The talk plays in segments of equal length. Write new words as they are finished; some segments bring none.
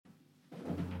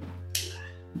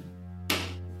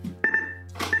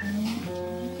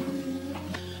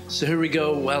So here we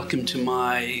go. Welcome to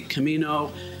my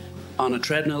Camino on a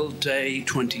treadmill, day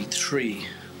 23.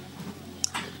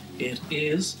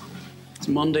 It's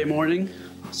Monday morning,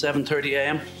 7:30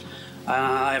 a.m.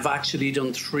 I've actually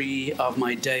done 3 of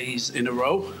my days in a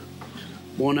row.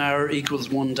 1 hour equals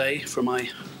 1 day for my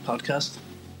podcast.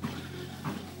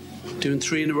 Doing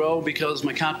 3 in a row because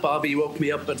my cat Bobby woke me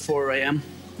up at 4 a.m.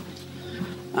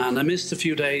 and I missed a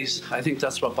few days. I think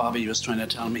that's what Bobby was trying to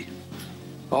tell me.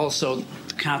 Also,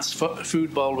 the cat's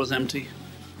food bowl was empty.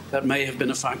 That may have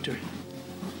been a factor.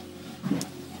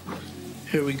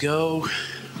 Here we go.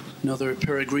 Another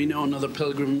Peregrino, another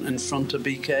pilgrim in front of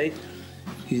BK.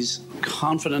 He's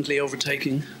confidently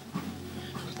overtaking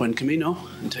Buen Camino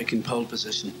and taking pole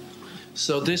position.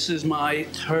 So this is my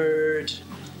 3rd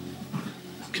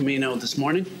Camino this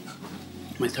morning,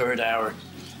 my 3rd hour.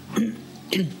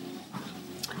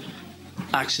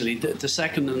 Actually, the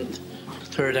 2nd and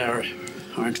 3rd hour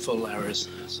aren't full hours.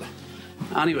 So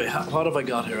anyway, what have I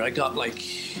got here? I got like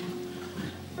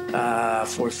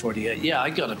 4:48. Yeah, I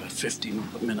got about 15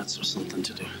 minutes or something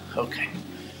to do. Okay.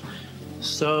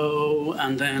 So,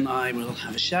 and then I will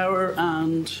have a shower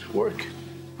and work.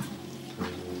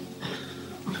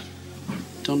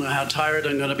 Don't know how tired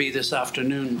I'm going to be this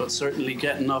afternoon, but certainly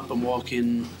getting up and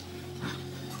walking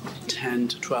 10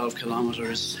 to 12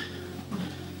 kilometers.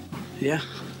 Yeah,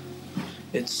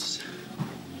 it's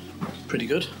pretty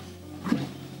good.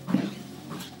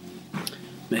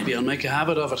 Maybe I'll make a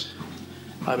habit of it.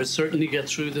 I would certainly get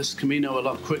through this Camino a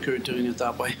lot quicker doing it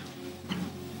that way.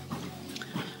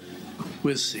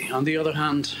 We'll see. On the other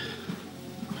hand,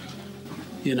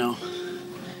 you know,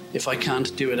 if I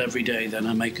can't do it every day, then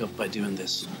I make up by doing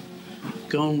this.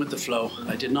 Going with the flow.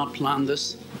 I did not plan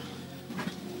this,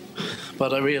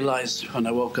 but I realized when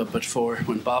I woke up at 4,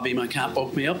 when Bobby, my cat,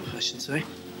 woke me up, I should say,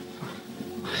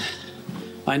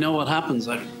 I know what happens.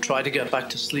 I try to get back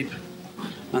to sleep,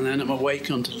 and then I'm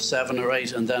awake until 7 or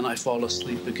 8, and then I fall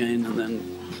asleep again, and then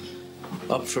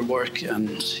up for work,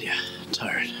 and yeah,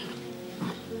 tired.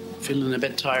 Feeling a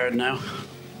bit tired now.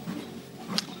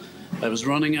 I was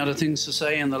running out of things to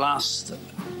say in the last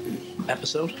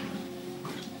episode.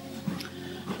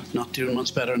 Not doing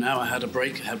much better now. I had a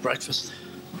break, I had breakfast.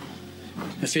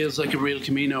 It feels like a real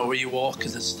Camino where you walk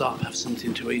at a stop, have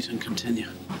something to eat and continue.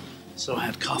 So I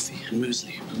had coffee and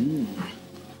muesli.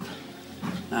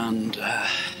 And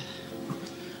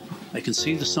I can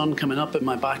see the sun coming up in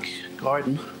my back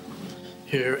garden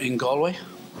here in Galway.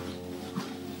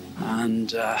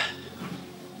 And of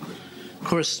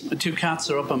course, my 2 cats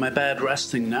are up on my bed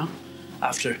resting now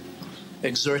after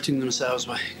exerting themselves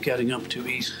by getting up to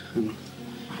eat. And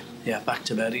yeah, back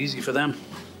to bed, easy for them.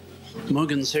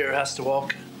 Muggins here has to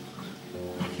walk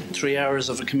 3 hours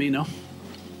of a Camino,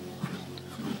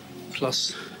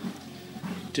 plus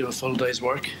do a full day's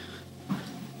work.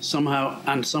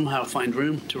 Somehow find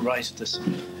room to write this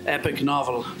epic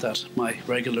novel that my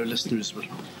regular listeners will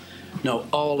know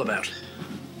all about.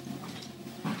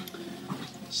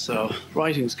 So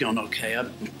writing's going okay.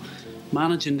 I'm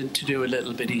managing to do a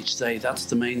little bit each day. That's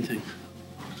the main thing.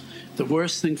 The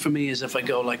worst thing for me is if I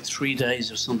go like 3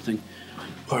 days or something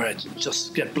where I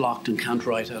just get blocked and can't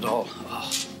write at all.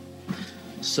 Oh.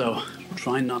 So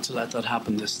trying not to let that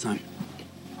happen this time.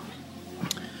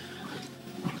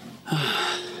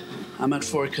 I'm at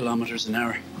 4 kilometers an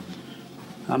hour.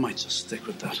 I might just stick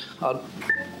with that. I'll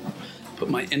put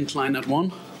my incline at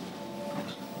 1.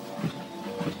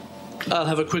 I'll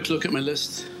have a quick look at my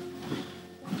list.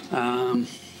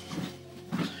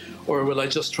 Or will I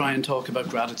just try and talk about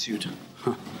gratitude?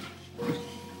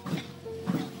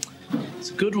 It's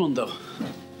a good one though.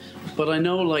 But I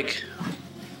know, like,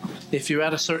 if you're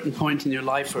at a certain point in your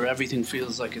life where everything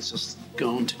feels like it's just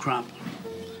going to crap,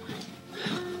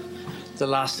 the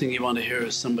last thing you want to hear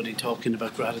is somebody talking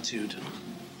about gratitude.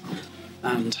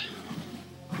 And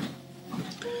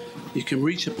you can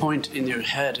reach a point in your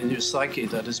head, in your psyche,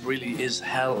 that really is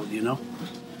hell, you know?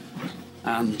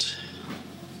 And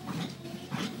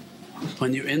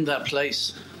when you're in that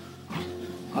place,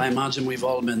 I imagine we've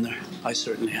all been there. I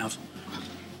certainly have.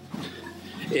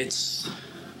 It's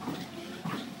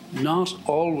not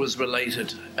always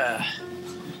related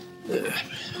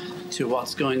to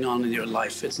what's going on in your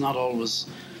life. It's not always,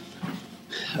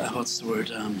 what's the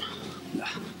word?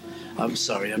 I'm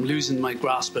sorry, I'm losing my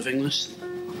grasp of English.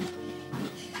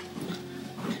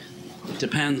 It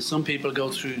depends. Some people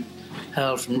go through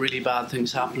hell from really bad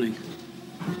things happening.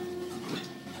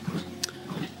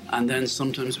 And then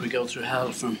sometimes we go through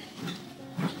hell from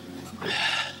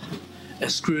a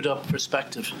screwed up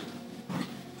perspective.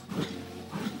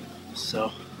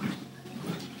 So,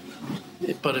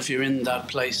 but if you're in that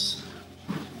place,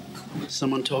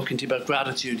 someone talking to you about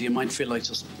gratitude, you might feel like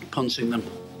just punching them.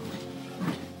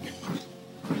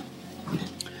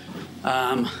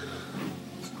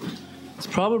 It's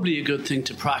probably a good thing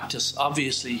to practice,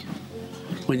 obviously,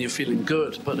 when you're feeling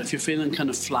good. But if you're feeling kind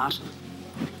of flat,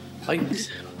 like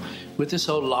with this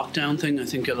whole lockdown thing, I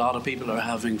think a lot of people are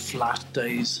having flat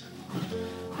days.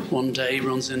 One day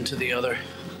runs into the other.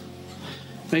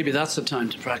 Maybe that's the time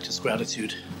to practice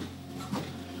gratitude.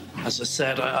 As I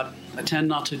said, I tend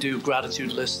not to do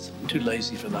gratitude lists. I'm too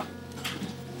lazy for that.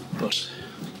 But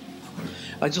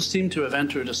I just seem to have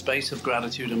entered a space of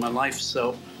gratitude in my life,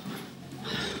 so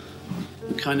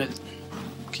I'm kind of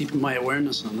keeping my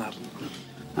awareness on that.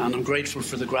 And I'm grateful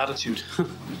for the gratitude.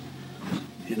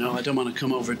 You know, I don't want to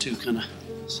come over too kind of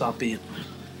soppy and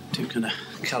too kind of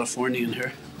Californian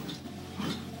here.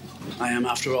 I am,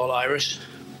 after all, Irish,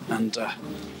 and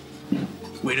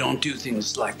we don't do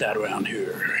things like that around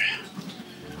here.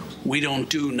 We don't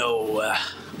do no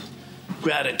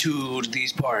gratitude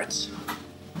these parts.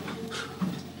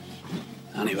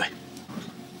 Anyway,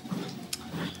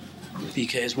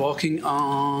 BK is walking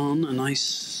on a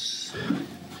nice,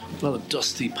 well, a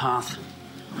dusty path,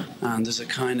 and there's a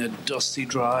kind of dusty,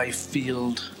 dry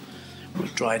field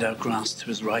with dried out grass to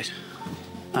his right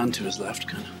and to his left,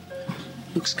 kind of.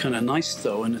 Looks kind of nice,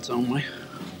 though, in its own way.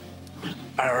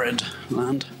 Arid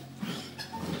land.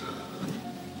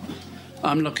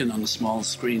 I'm looking on a small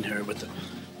screen here with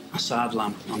a sad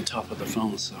lamp on top of the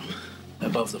phone, so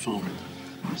above the phone.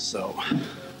 So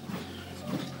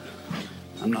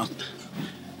I'm not.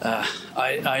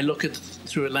 I look at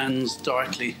through a lens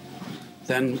darkly.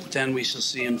 Then we shall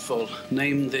see in full.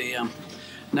 Name the.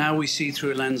 Now we see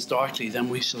through a lens darkly. Then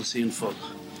we shall see in full.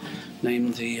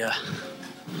 Name the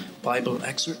Bible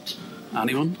excerpt.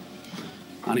 Anyone?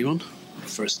 1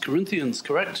 Corinthians,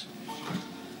 correct?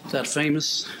 That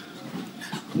famous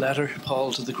letter,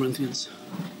 Paul to the Corinthians.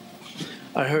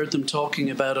 I heard them talking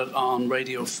about it on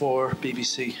Radio 4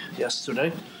 BBC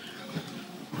yesterday,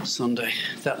 Sunday.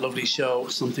 That lovely show,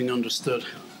 Something Understood.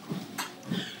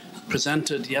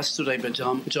 Presented yesterday by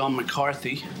John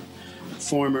McCarthy,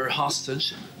 former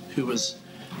hostage who was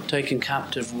taken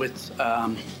captive with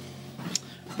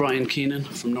Brian Keenan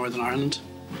from Northern Ireland.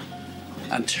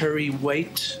 And Terry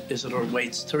Waite,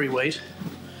 Terry Waite,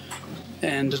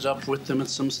 ended up with them at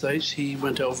some stage. He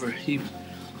went over, he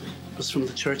was from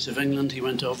the Church of England. He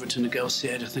went over to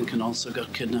negotiate, I think, and also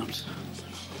got kidnapped.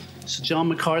 So John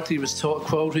McCarthy was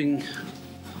quoting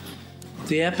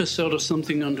the episode of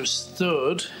Something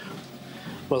Understood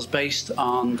was based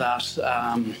on that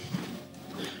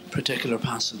particular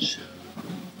passage.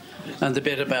 And the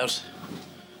bit about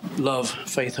love,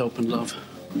 faith, hope, and love.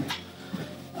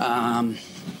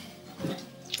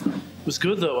 It was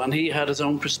good, though, and he had his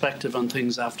own perspective on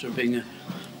things after being a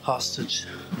hostage.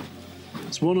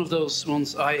 It's one of those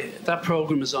ones, that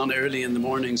program is on early in the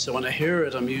morning, so when I hear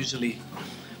it, I'm usually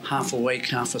half awake,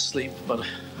 half asleep, but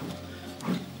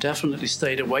definitely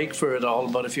stayed awake for it all.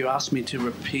 But if you ask me to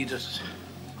repeat it,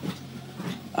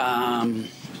 I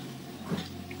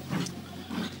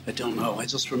don't know. I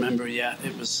just remember,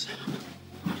 it was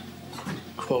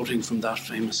quoting from that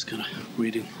famous kind of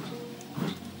reading.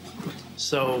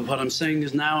 So what I'm saying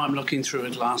is now I'm looking through a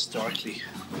glass darkly.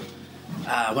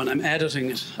 When I'm editing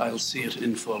it, I'll see it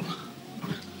in full.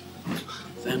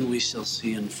 Then we shall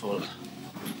see in full.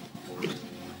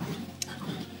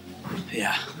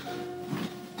 Yeah.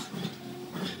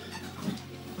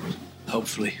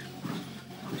 Hopefully.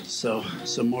 So,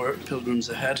 some more pilgrims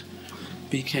ahead.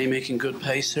 BK making good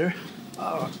pace here.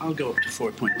 I'll go up to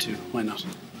 4.2. Why not?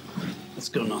 Let's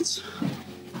go nuts.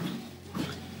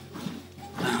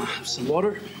 Have some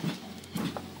water.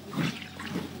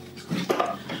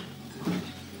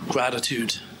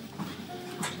 Gratitude.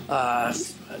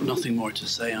 Nothing more to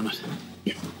say on it.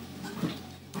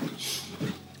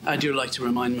 I do like to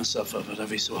remind myself of it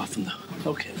every so often,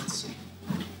 though. Okay, let's see.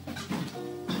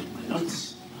 My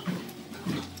notes.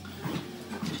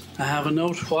 I have a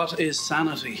note. What is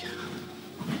sanity?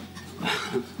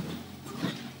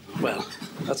 Well,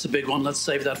 that's a big one. Let's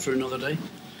save that for another day.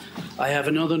 I have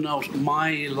another note.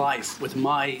 My life, with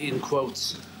my in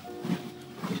quotes.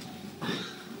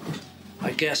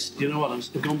 I guess, you know what, I'm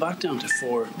going back down to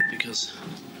 4 because,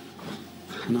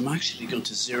 and I'm actually going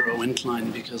to 0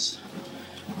 incline because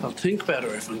I'll think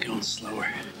better if I'm going slower.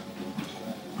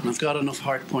 And I've got enough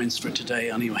heart points for today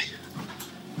anyway.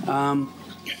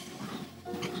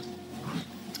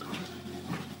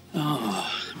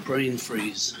 Brain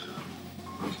freeze.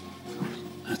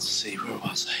 Let's see, where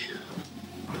was I?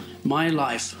 My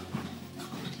life.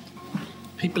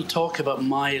 People talk about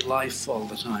my life all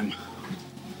the time.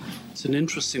 It's an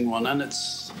interesting one, and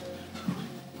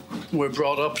we're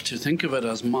brought up to think of it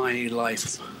as my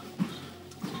life.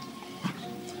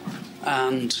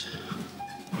 And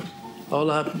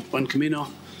hola, buen camino.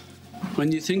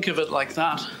 When you think of it like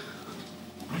that,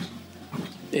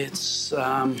 it's,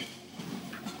 I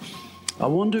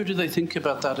wonder, do they think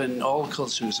about that in all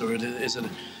cultures, or is it a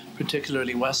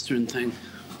particularly Western thing?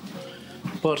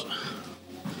 But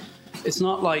it's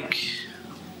not like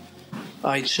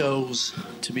I chose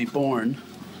to be born.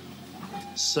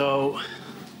 So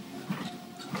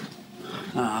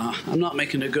I'm not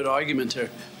making a good argument here.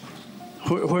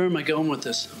 Where am I going with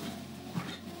this?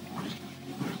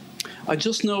 I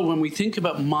just know when we think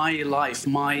about my life,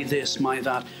 my this, my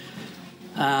that,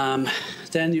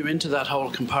 then you're into that whole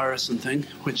comparison thing,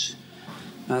 which,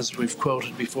 as we've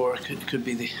quoted before, could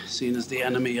be seen as the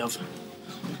enemy of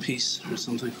peace or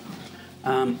something.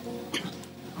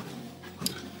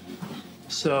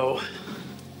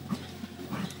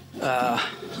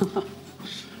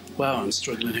 Wow, I'm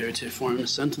struggling here to form a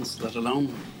sentence, let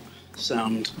alone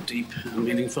sound deep and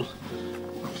meaningful.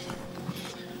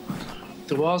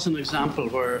 There was an example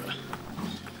where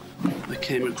I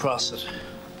came across it.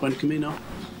 Buen camino.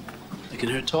 I can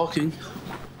hear talking.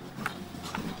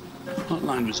 What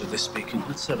language are they speaking?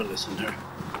 Let's have a listen here.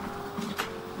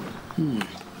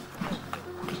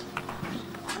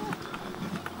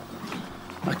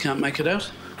 I can't make it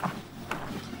out.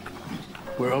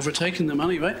 We're overtaking them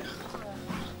anyway.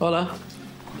 Hola.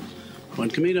 Buen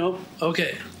camino.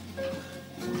 Okay.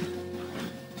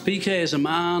 PK is a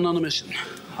man on a mission.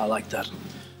 I like that.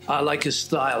 I like his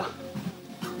style.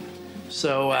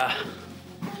 So, I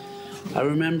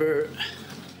remember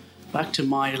back to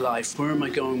my life. Where am I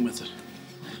going with it?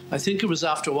 I think it was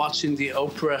after watching the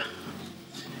Oprah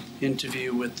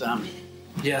interview with,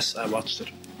 yes, I watched it.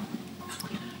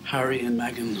 Harry and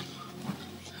Meghan.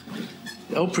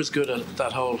 Oprah's good at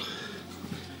that whole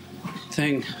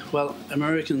thing. Well,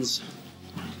 Americans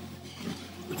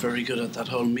are very good at that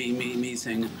whole me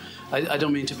thing. I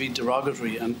don't mean to be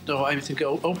derogatory, and no, I think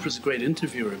Oprah's a great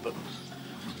interviewer,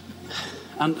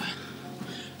 and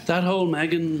that whole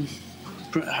Meghan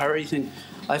Harry thing,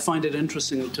 I find it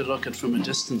interesting to look at from a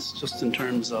distance, just in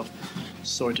terms of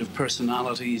sort of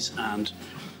personalities and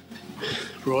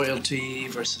royalty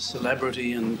versus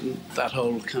celebrity and that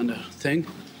whole kind of thing.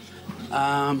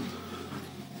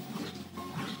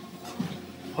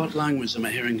 What language am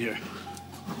I hearing here?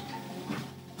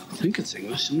 I think it's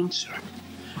English, I'm not sure.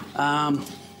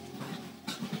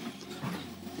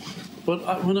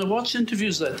 But when I watch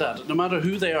interviews like that, no matter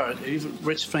who they are, even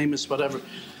rich, famous, whatever,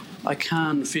 I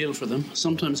can feel for them.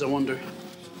 Sometimes I wonder,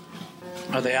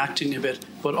 are they acting a bit?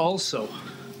 But also,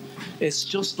 it's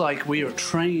just like we are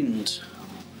trained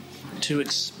to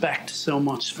expect so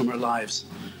much from our lives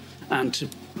and to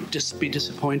just be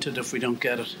disappointed if we don't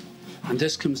get it. And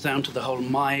this comes down to the whole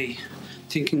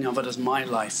thinking of it as my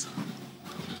life.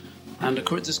 And of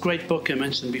course, this great book I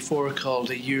mentioned before called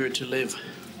A Year to Live,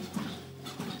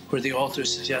 where the author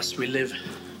suggests we live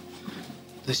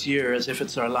this year as if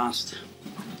it's our last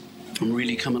and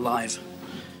really come alive.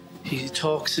 He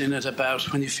talks in it about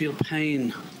when you feel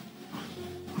pain,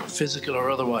 physical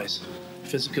or otherwise,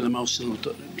 physical, emotional,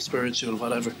 spiritual,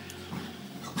 whatever.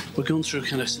 We're going through a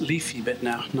kind of leafy bit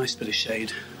now, nice bit of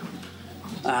shade.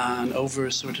 And over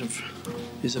sort of,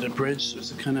 is it a bridge?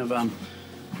 There's a kind of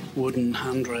wooden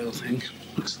handrail thing.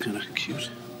 Looks kind of cute.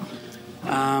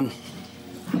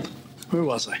 Where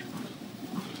was I?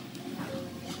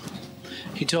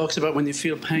 He talks about when you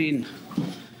feel pain,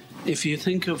 if you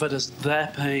think of it as their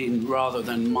pain rather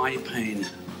than my pain,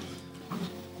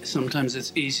 sometimes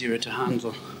it's easier to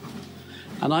handle.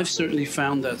 And I've certainly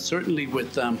found that, certainly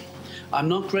with, I'm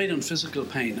not great on physical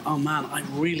pain. Oh man, I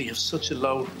really have such a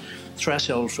low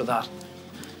threshold for that.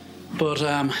 But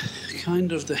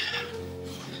kind of the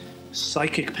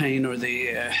psychic pain or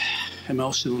the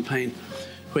emotional pain,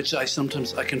 which I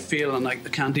can feel and I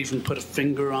can't even put a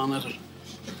finger on it.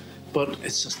 But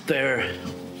it's just there.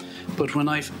 But when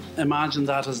I imagine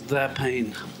that as their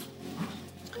pain,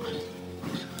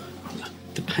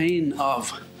 the pain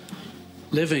of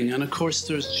living, and of course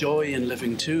there's joy in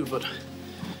living too, but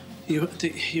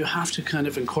you have to kind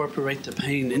of incorporate the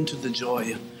pain into the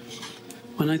joy.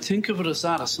 When I think of it as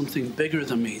that, as something bigger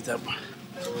than me, that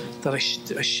I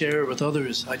share with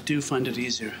others, I do find it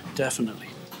easier, definitely.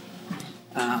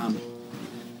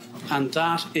 And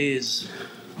that is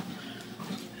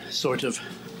sort of,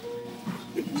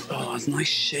 it's nice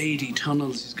shady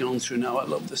tunnels he's going through now. I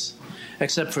love this.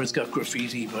 Except for it's got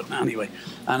graffiti, but anyway.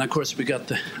 And of course we got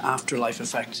the afterlife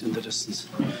effect in the distance.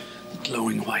 The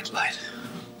glowing white light.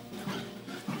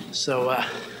 So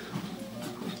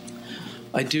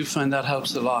I do find that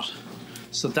helps a lot.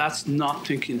 So that's not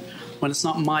thinking, when it's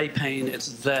not my pain,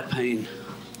 it's their pain.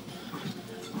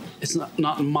 It's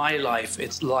not my life,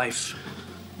 it's life.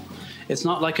 It's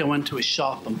not like I went to a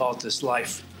shop and bought this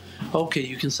life. Okay,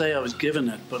 you can say I was given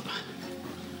it, but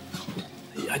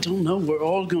I don't know. We're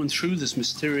all going through this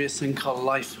mysterious thing called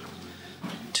life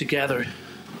together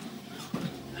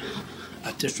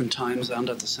at different times and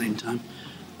at the same time.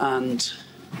 And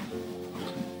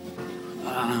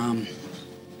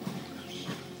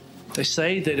they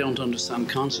say they don't understand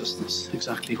consciousness,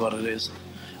 exactly what it is.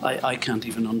 I can't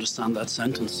even understand that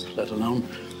sentence, let alone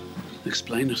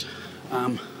explain it.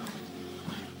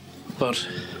 But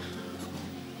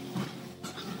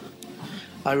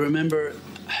I remember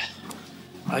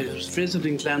I was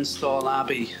visiting Glenstal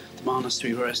Abbey, the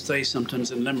monastery where I stay sometimes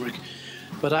in Limerick.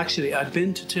 But actually, I'd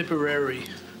been to Tipperary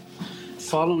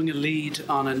following a lead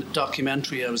on a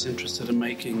documentary I was interested in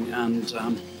making, and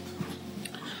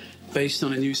based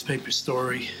on a newspaper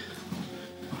story.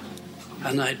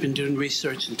 And I'd been doing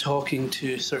research and talking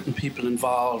to certain people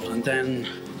involved, and then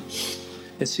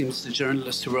it seems the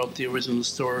journalist who wrote the original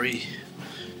story,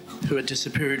 who had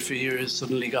disappeared for years,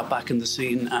 suddenly got back in the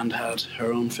scene and had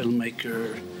her own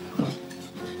filmmaker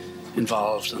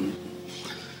involved, and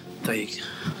they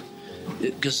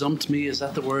gazumped me, is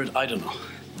that the word? I don't know.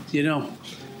 You know,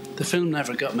 the film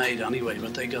never got made anyway,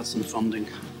 but they got some funding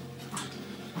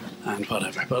and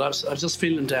whatever. But I was just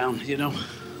feeling down, you know.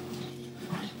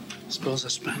 I suppose I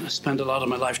spent a lot of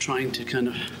my life trying to kind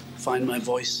of find my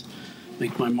voice,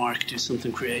 make my mark, do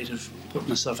something creative, put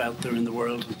myself out there in the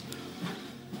world.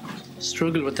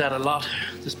 Struggled with that a lot.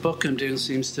 This book I'm doing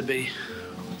seems to be,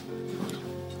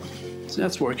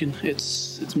 that's working.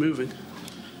 It's moving,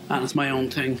 and it's my own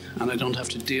thing, and I don't have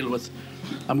to deal with.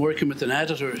 I'm working with an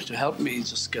editor to help me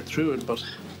just get through it, but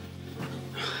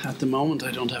at the moment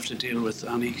I don't have to deal with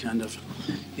any kind of,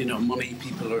 you know, money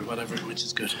people or whatever, which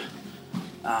is good.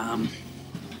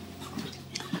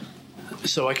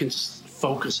 So I can just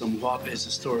focus on what is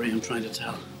the story I'm trying to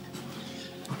tell.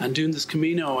 And doing this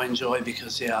Camino I enjoy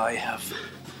because, yeah,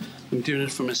 I'm doing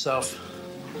it for myself.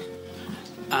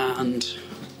 And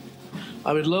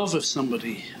I would love if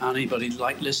anybody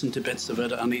listened to bits of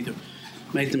it and either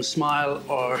made them smile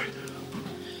or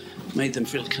made them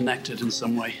feel connected in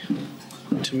some way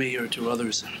to me or to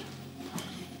others.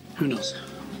 Who knows?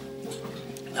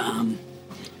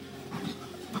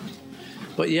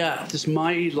 But yeah, this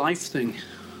my life thing.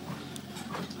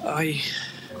 I'd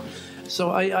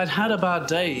had a bad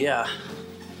day, yeah.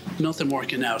 Nothing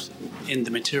working out in the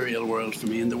material world for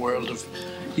me, in the world of,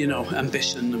 you know,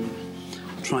 ambition and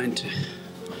trying to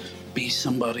be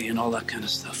somebody and all that kind of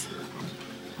stuff.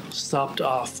 Stopped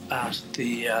off at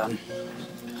the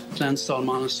Glenstal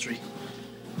Monastery,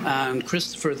 and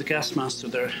Christopher, the guest master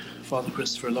there, Father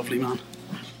Christopher, lovely man,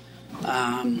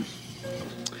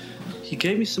 he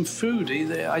gave me some food.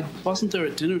 I wasn't there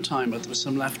at dinner time, but there was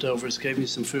some leftovers. Gave me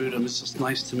some food, and it was just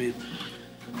nice to me.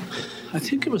 I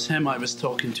think it was him I was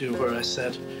talking to, where I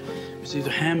said, it was either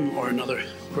him or another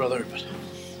brother, but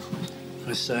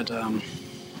I said,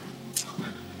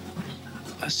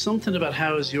 something about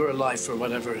how is your life or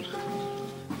whatever.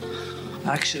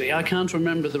 Actually, I can't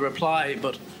remember the reply,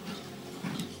 but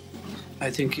I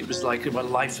think it was like, well,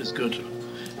 life is good.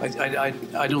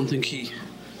 I don't think he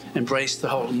embraced the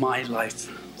whole my life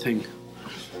thing.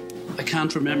 I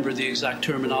can't remember the exact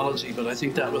terminology, but I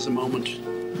think that was a moment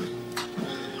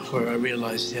where I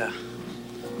realized, yeah,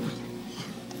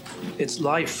 it's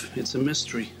life, it's a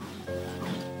mystery.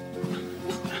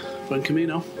 Buen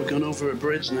Camino, we're going over a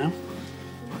bridge now.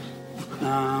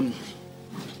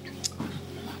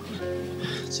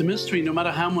 It's a mystery no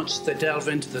matter how much they delve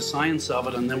into the science of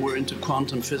it, and then we're into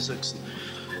quantum physics,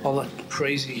 all that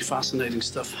crazy, fascinating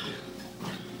stuff.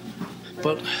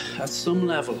 But at some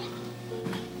level,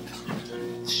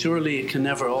 surely it can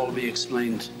never all be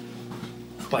explained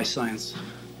by science.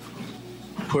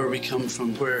 Where we come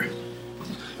from, where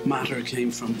matter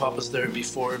came from, what was there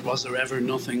before it, was there ever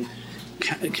nothing?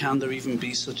 Can there even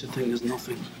be such a thing as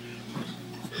nothing?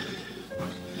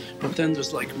 But then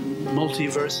there's like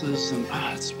multiverses, and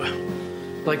it's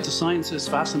like the science is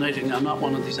fascinating. I'm not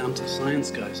one of these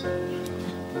anti-science guys.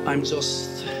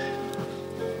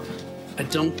 I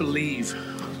don't believe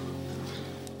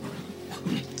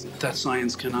that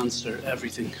science can answer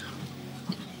everything.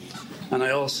 And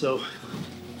I was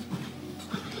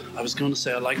going to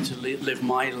say I like to live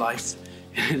my life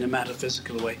in a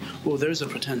metaphysical way. Oh, there's a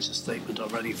pretentious statement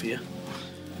already for you.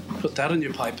 Put that in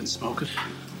your pipe and smoke it.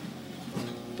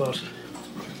 But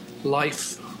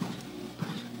life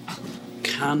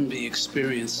can be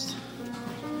experienced.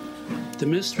 The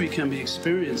mystery can be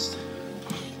experienced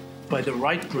by the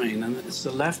right brain, and it's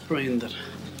the left brain that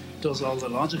does all the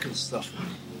logical stuff.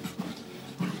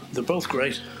 They're both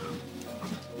great.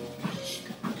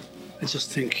 I just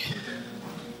think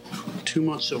too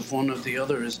much of one or the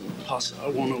other isn't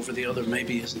possible. One over the other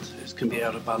maybe isn't. It can be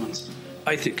out of balance.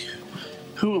 I think.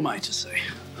 Who am I to say?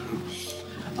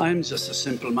 I'm just a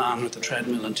simple man with a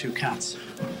treadmill and 2 cats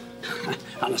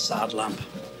and a sad lamp.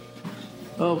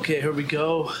 Okay, here we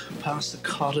go. Past the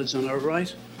cottage on our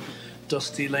right.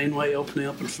 Dusty laneway opening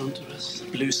up in front of us.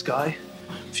 Blue sky.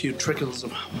 A few trickles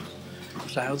of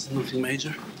clouds, nothing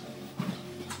major.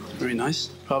 Very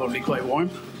nice. Probably quite warm.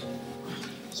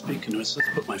 Speaking of which, let's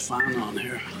put my fan on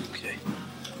here. Okay.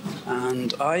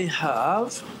 And I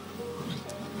have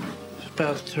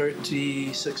about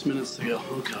 36 minutes to go.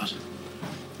 Oh, God.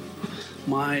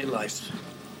 My life.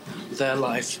 Their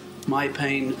life. My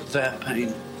pain. Their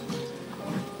pain.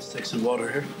 Let's take some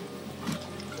water here.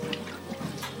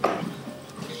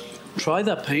 Try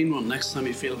that pain one next time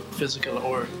you feel physical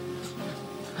or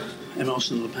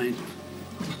emotional pain.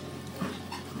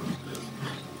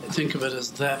 Think of it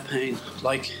as that pain,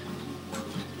 like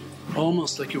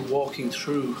almost like you're walking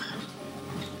through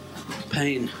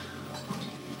pain.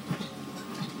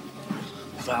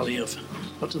 Valley of,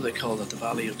 what do they call that? The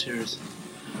Valley of Tears.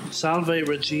 Salve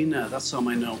Regina, that's on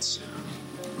my notes.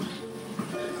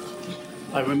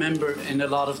 I remember in a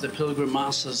lot of the pilgrim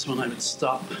masses when I would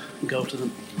stop and go to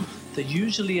them, they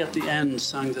usually at the end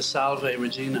sang the Salve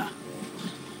Regina,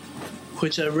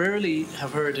 which I rarely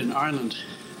have heard in Ireland.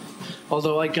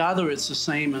 Although I gather it's the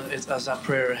same as that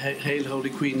prayer, Hail, Holy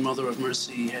Queen, Mother of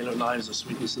Mercy, hail our lives, our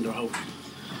sweetness and our hope.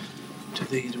 To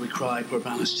thee do we cry, poor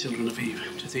banished children of Eve.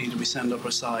 To thee do we send up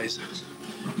our sighs,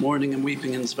 mourning and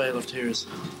weeping in this vale of tears.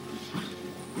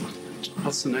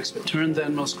 What's the next bit? Turn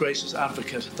then, most gracious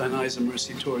advocate, thine eyes of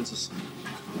mercy towards us.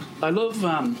 I love,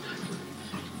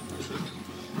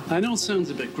 I know it sounds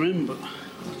a bit grim, but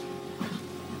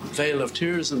Vale of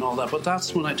Tears and all that, but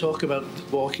that's when I talk about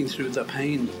walking through the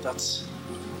pain. That's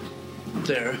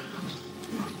there.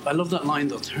 I love that line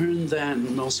though. Turn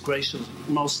then, most gracious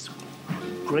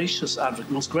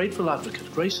advocate, most grateful advocate,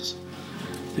 gracious,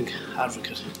 I think,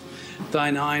 advocate,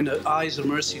 thine eyes of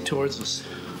mercy towards us.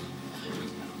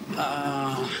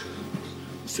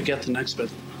 Forget the next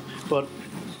bit, but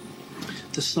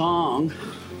the song.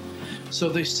 So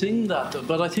they sing that,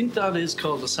 but I think that is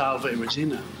called the Salve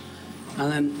Regina. And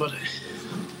then, but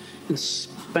in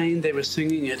Spain they were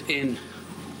singing it in,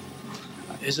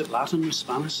 is it Latin or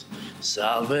Spanish?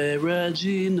 Salve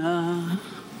Regina,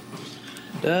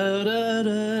 da da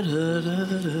da da da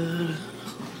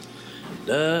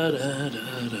da da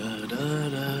da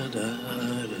da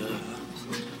da da.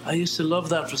 I used to love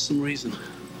that for some reason,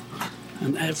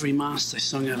 and every mass they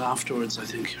sung it afterwards, I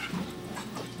think.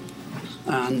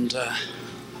 And there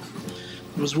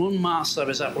was one mass I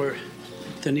was at where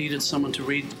they needed someone to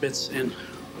read the bits in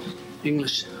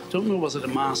English. Don't know, was it a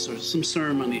mass or some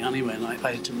ceremony anyway, and I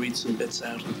had to read some bits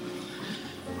out.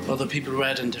 Other people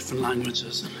read in different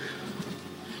languages.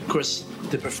 Of course,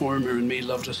 the performer and me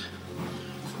loved it.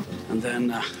 And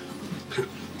then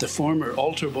the former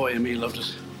altar boy and me loved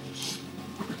it.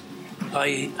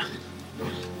 I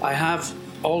have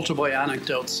altar boy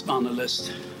anecdotes on a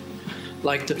list.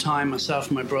 Like the time myself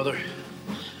and my brother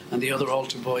and the other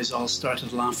altar boys all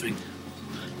started laughing.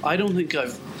 I don't think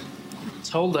I've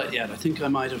told that yet. I think I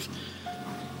might have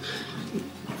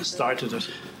started it.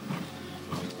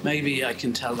 Maybe I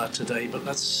can tell that today, but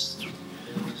that's...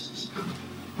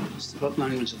 What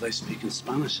language do they speak in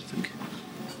Spanish, I think?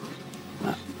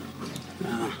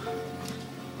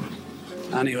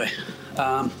 Anyway,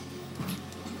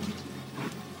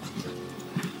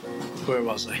 where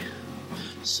was I?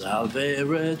 Salve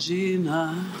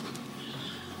Regina,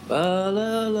 la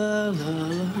la la la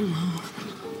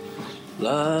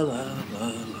la la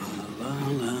la la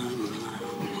la.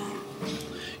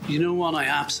 You know what I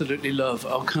absolutely love?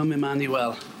 O Come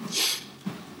Emmanuel.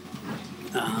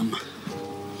 And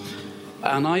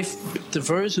the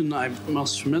version I'm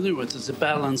most familiar with is the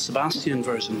Bell and Sebastian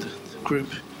version, the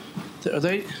group. Are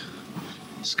they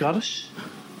Scottish?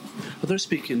 Well, they're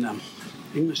speaking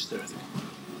English there, I think.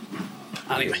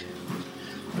 Anyway,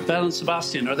 Bell and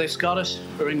Sebastian, are they Scottish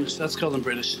or English? Let's call them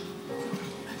British.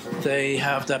 They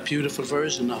have that beautiful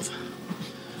version of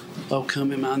O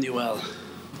Come Emmanuel.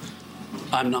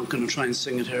 I'm not going to try and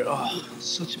sing it here. Oh,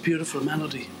 such a beautiful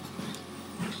melody.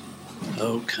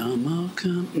 Oh come.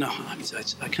 No,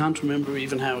 I can't remember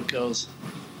even how it goes.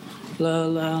 La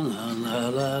la la la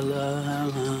la la la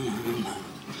la.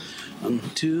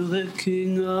 Unto the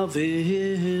King of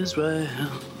Israel,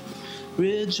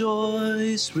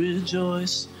 rejoice,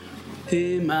 rejoice.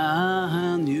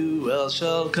 Emmanuel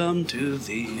shall come to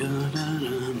thee.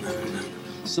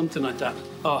 Something like that.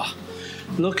 Oh,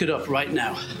 look it up right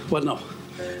now. Well, no,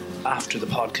 after the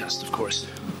podcast, of course.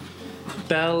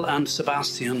 Belle and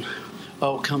Sebastian,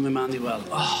 oh, come Emmanuel.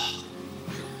 Oh,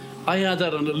 I had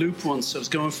that on a loop once. I was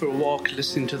going for a walk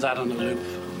listening to that on a loop.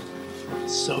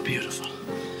 So beautiful.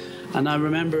 And I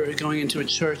remember going into a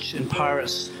church in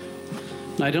Paris.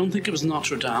 And I don't think it was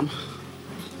Notre Dame,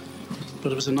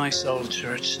 but it was a nice old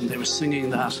church, and they were singing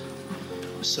that.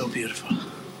 It was so beautiful.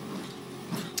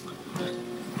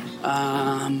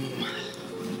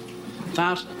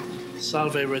 That,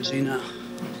 Salve Regina.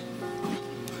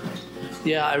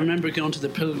 Yeah, I remember going to the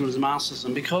Pilgrim's Masses,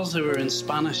 and because they were in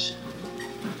Spanish,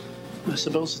 I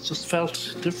suppose it just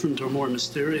felt different or more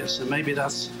mysterious, and maybe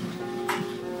that's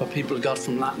what people got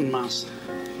from Latin Mass.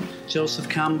 Joseph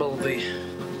Campbell, the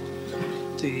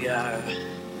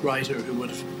writer who would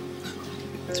have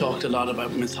talked a lot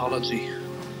about mythology,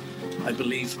 I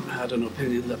believe, had an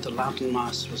opinion that the Latin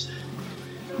Mass was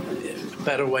a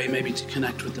better way maybe to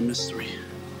connect with the mystery.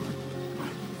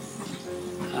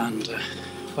 And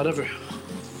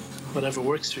whatever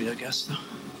works for you, I guess, though.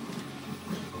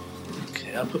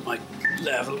 Okay, I'll put my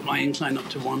incline up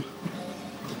to 1.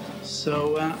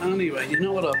 So anyway, you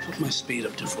know what? I'll put my speed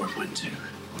up to 4.2.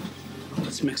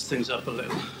 Let's mix things up a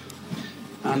little.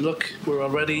 And look, we're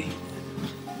already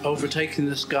overtaking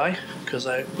this guy because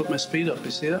I put my speed up.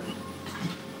 You see that?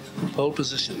 Pole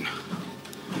position.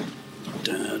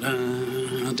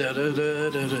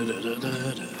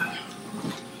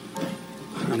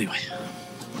 Anyway,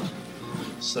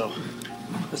 so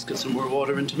let's get some more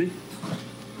water into me.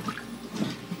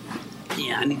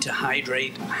 Yeah, I need to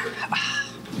hydrate.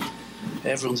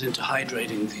 Everyone's into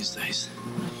hydrating these days.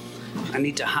 I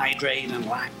need to hydrate and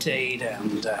lactate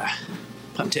and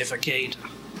pontificate.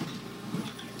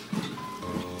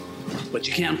 But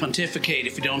you can't pontificate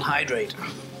if you don't hydrate.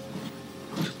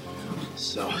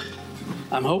 So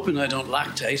I'm hoping I don't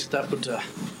lactate. That would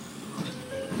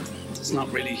it's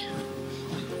not really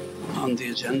on the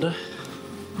agenda.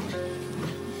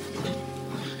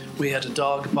 We had a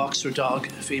dog, boxer dog,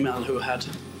 a female who had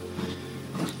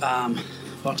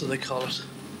what do they call it?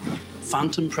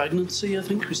 Phantom pregnancy, I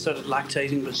think. We started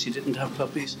lactating, but she didn't have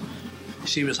puppies.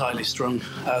 She was highly strung,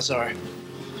 as are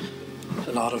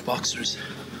a lot of boxers.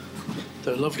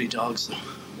 They're lovely dogs, though.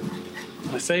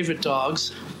 My favourite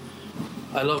dogs,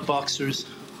 I love boxers.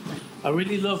 I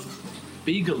really love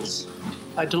beagles.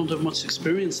 I don't have much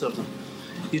experience of them.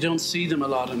 You don't see them a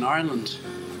lot in Ireland.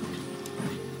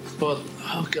 But,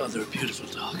 oh God, they're a beautiful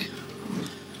dog.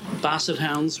 Basset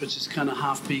hounds, which is kind of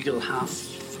half beagle, half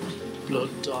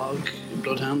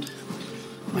bloodhound.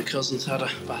 My cousins had a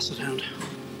basset hound.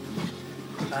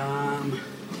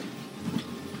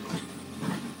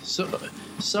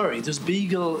 Sorry, there's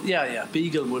beagle. Yeah,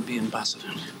 beagle would be in basset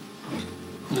hound.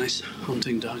 Nice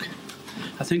hunting dog.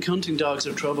 I think hunting dogs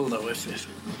are trouble though. If I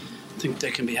think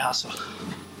they can be hassle.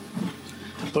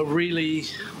 But really,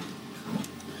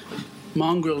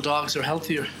 mongrel dogs are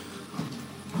healthier.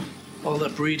 All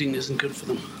that breeding isn't good for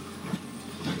them.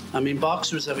 I mean,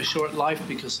 boxers have a short life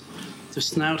because their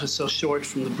snout is so short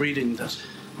from the breeding that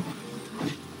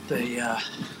they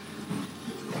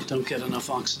don't get enough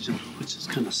oxygen, which is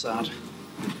kind of sad.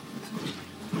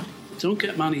 Don't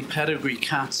get many pedigree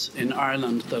cats in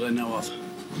Ireland that I know of.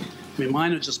 I mean,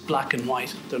 mine are just black and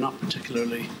white. They're not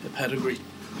particularly a pedigree.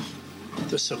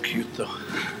 They're so cute, though.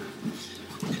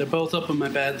 They're both up in my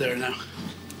bed there now.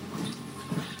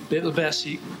 Little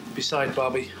Bessie beside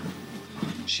Bobby.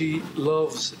 She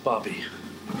loves Bobby.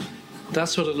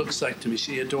 That's what it looks like to me.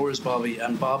 She adores Bobby,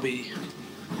 and Bobby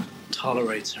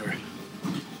tolerates her.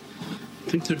 I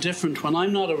think they're different when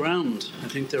I'm not around. I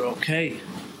think they're okay.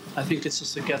 I think it's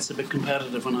just it gets a bit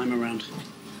competitive when I'm around.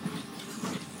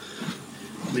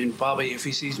 I mean, Bobby, if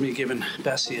he sees me giving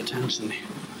Bessie attention,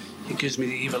 he gives me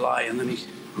the evil eye and then he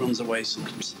runs away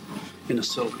sometimes in a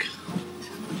sulk.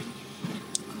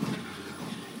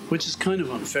 Which is kind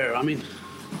of unfair. I mean,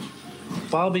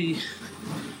 Bobby,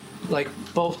 like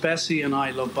both Bessie and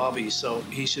I love Bobby, so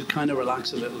he should kind of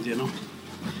relax a little, you know.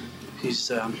 He's,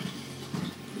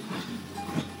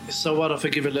 so what if I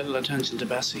give a little attention to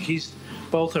Bessie?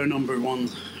 Both are number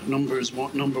ones,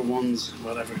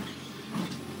 whatever.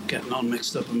 Getting all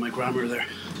mixed up in my grammar there.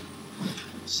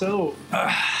 So,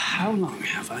 how long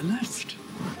have I left?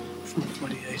 From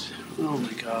 48. Oh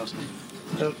my God.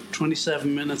 About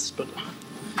 27 minutes, but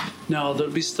no,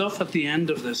 there'll be stuff at the end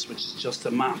of this which is just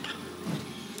a map.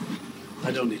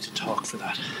 I don't need to talk for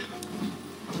that.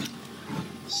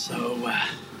 So,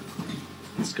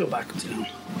 let's go back down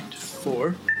to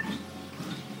 4.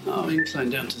 Oh,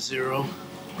 incline down to 0.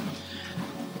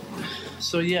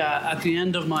 So yeah, at the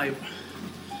end of my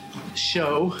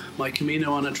show, my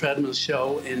Camino on a Treadmill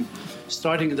show,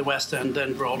 starting in the West End,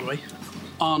 then Broadway,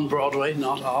 on Broadway,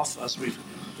 not off, as we've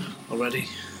already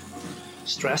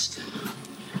stressed,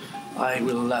 I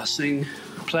will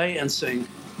play and sing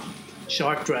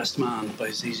Shark Dressed Man by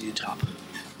ZZ Top.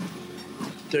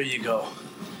 There you go.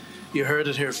 You heard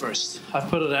it here first. I've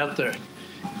put it out there.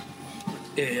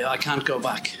 I can't go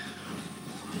back.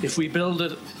 If we build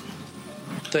it,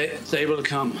 they will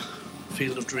come.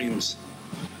 Field of Dreams.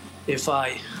 If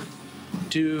I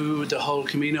do the whole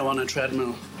Camino on a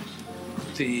Treadmill,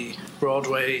 the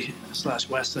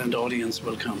Broadway/West End audience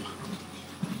will come.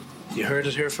 You heard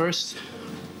it here first.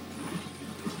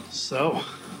 So,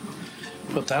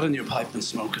 put that in your pipe and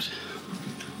smoke it.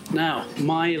 Now,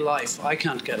 my life, I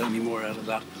can't get any more out of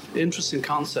that. Interesting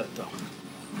concept, though.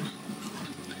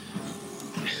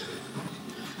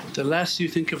 The less you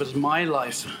think of it as my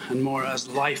life and more as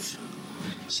life,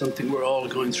 something we're all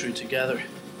going through together,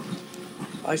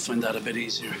 I find that a bit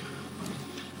easier.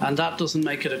 And that doesn't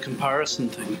make it a comparison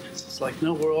thing. It's like,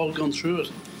 no, we're all going through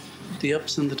it. The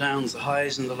ups and the downs, the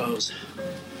highs and the lows.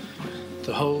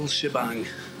 The whole shebang.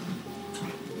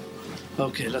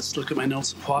 Okay, let's look at my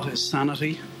notes. What is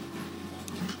sanity?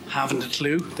 Haven't a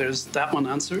clue. There's that one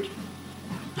answered.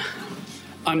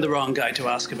 I'm the wrong guy to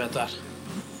ask about that.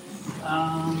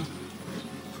 I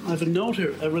have a note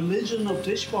here. A religion of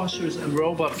dishwashers and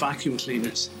robot vacuum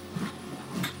cleaners.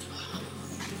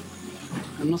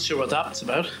 I'm not sure what that's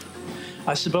about.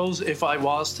 I suppose if I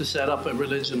was to set up a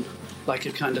religion, like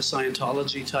a kind of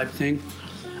Scientology type thing,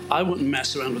 I wouldn't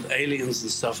mess around with aliens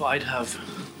and stuff. I'd have...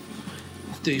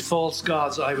 The false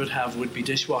gods I would have would be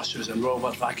dishwashers and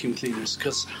robot vacuum cleaners,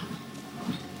 because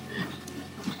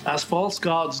as false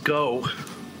gods go,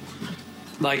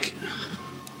 like,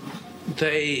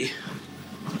 they,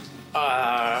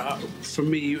 for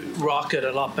me, rocket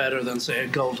a lot better than, say, a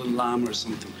golden lamb or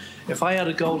something. If I had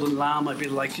a golden lamb, I'd be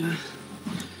like,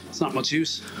 it's not much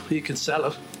use. You could sell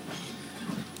it.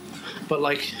 But,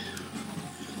 like,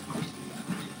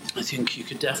 I think you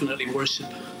could definitely worship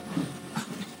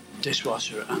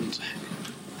dishwashers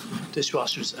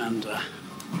and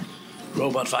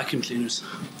robot vacuum cleaners.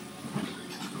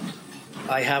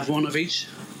 I have one of each,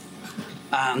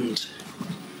 and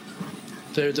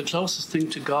they're the closest thing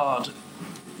to God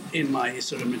in my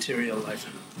sort of material life.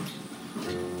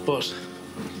 But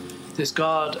this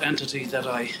God entity that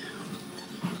I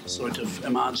sort of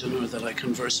imagine or that I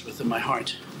converse with in my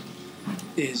heart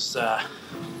isn't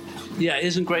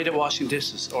great at washing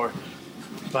dishes or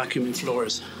vacuuming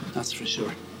floors, that's for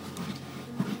sure.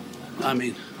 I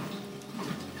mean,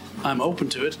 I'm open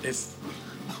to it if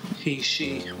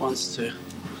she wants to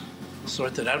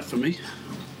sort that out for me.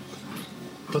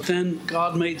 But then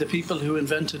God made the people who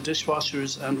invented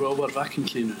dishwashers and robot vacuum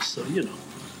cleaners, so,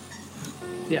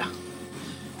 yeah,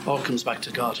 all comes back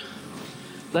to God.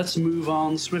 Let's move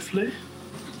on swiftly.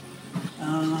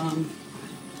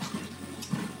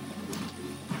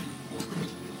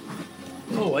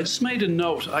 I just made a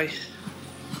note. I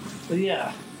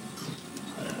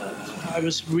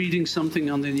was reading something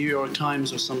on the New York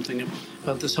Times or something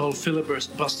about this whole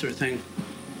filibuster thing.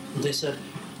 They said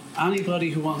anybody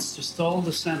who wants to stall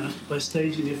the Senate by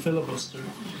staging a filibuster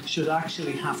should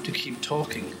actually have to keep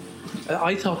talking.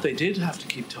 I thought they did have to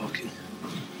keep talking,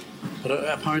 but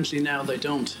apparently now they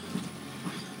don't.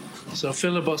 So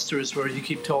filibuster is where you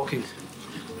keep talking,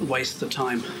 waste the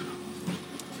time.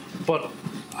 But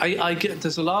I get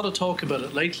there's a lot of talk about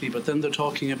it lately, but then they're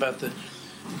talking about the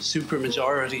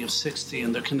supermajority of 60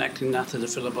 and they're connecting that to the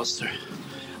filibuster.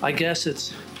 I guess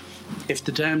it's if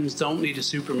the Dems don't need a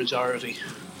supermajority,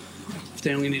 if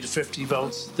they only need 50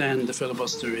 votes, then the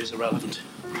filibuster is irrelevant.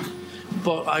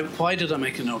 But why did I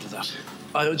make a note of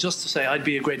that? Just to say I'd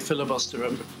be a great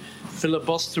filibusterer,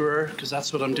 because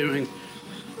that's what I'm doing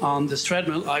on this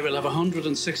treadmill. I will have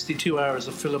 162 hours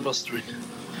of filibustering.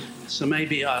 So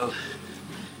maybe I'll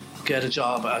get a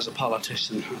job as a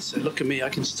politician. I'll say, look at me, I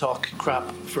can just talk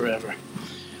crap forever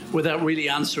without really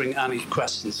answering any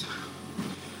questions.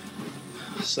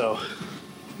 So,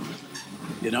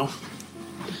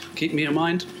 keep me in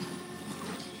mind.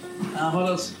 What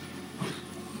else?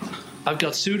 I've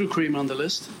got pseudo-cream on the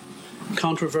list.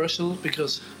 Controversial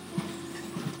because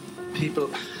it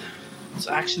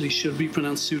actually should be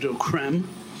pronounced pseudo-creme.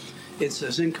 It's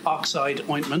a zinc oxide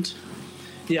ointment.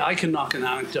 Yeah, I can knock an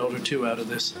anecdote or two out of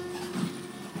this.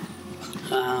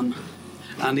 And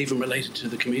even related to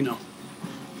the Camino.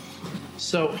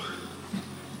 So,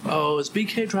 is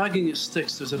BK dragging his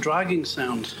sticks? There's a dragging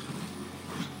sound.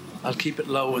 I'll keep it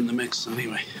low in the mix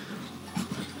anyway.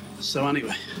 So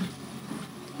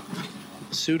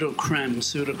pseudo creme,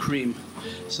 pseudo cream.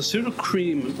 So pseudo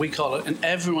cream, we call it, and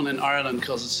everyone in Ireland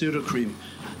calls it pseudo cream.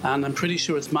 And I'm pretty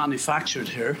sure it's manufactured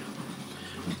here.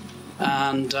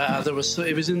 And it was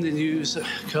in the news a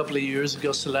couple of years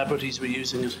ago. Celebrities were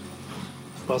using it.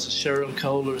 Was it Cheryl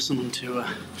Cole or someone to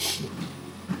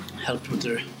help with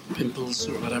their pimples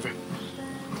or whatever?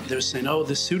 They were saying, "Oh,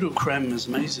 the pseudo creme is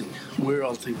amazing." We're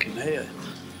all thinking, "Hey,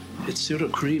 it's pseudo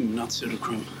cream, not pseudo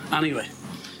cream." Anyway,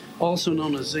 also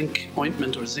known as zinc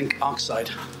ointment or zinc oxide.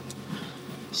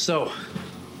 So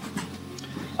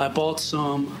I bought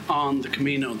some on the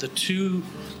Camino. The two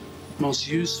most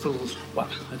useful, well,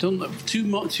 I don't know,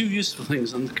 two useful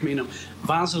things on the Camino: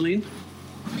 Vaseline,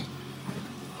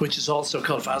 which is also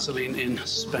called Vaseline in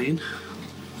Spain,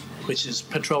 which is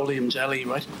petroleum jelly,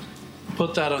 right?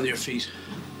 Put that on your feet,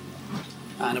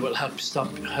 and it will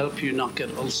help you not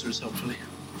get ulcers, hopefully.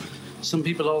 Some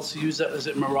people also use that, is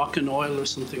it Moroccan oil or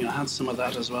something? I had some of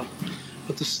that as well.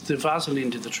 But the Vaseline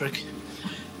did the trick.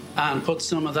 And put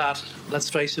some of that, let's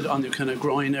face it, on your kind of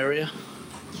groin area,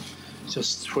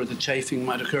 just where the chafing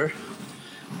might occur.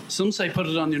 Some say put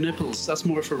it on your nipples. That's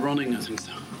more for running, I think,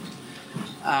 though.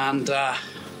 And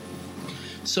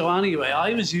so anyway,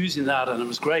 I was using that and it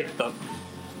was great. But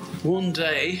one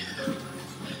day,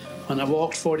 when I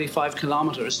walked 45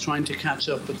 kilometers trying to catch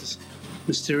up with this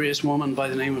mysterious woman by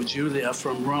the name of Julia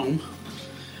from Rome.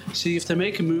 See, if they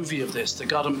make a movie of this, they're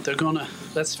gonna,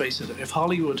 let's face it, if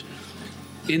Hollywood,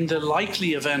 in the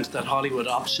likely event that Hollywood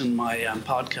option my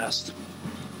podcast,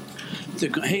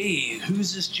 they're going, "Hey,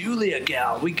 who's this Julia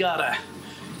gal? We got a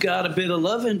bit of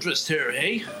love interest here,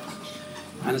 hey?"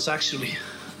 And it's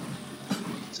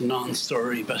a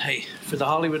non-story, but hey, for the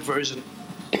Hollywood version,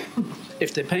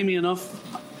 if they pay me enough,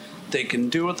 they can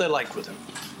do what they like with it.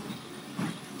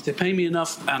 If they pay me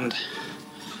enough and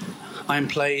I'm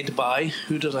played by,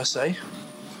 who did I say?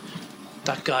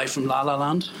 That guy from La La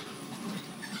Land.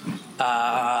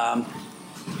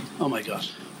 Oh my God.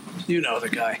 You know the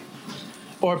guy.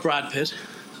 Or Brad Pitt.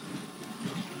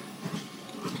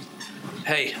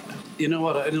 Hey, you know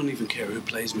what? I don't even care who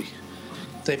plays me.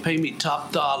 They pay me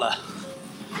top dollar.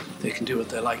 They can do what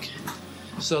they like.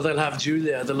 So they'll have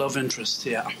Julia, the love interest,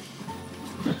 yeah.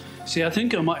 See, I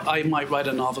think I might write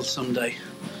a novel someday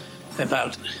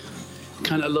about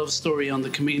kind of love story on the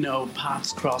Camino,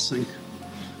 paths crossing.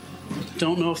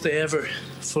 Don't know if they ever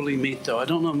fully meet, though. I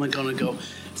don't know if I'm going to go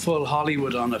full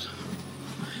Hollywood on it.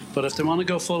 But if they want to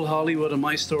go full Hollywood on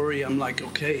my story, I'm like,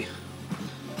 okay,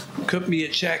 cut me a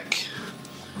check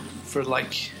for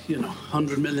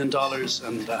 $100 million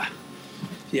and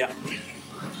yeah,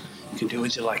 you can do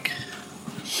what you like.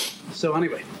 So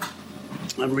anyway,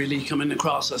 I'm really coming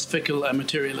across as fickle and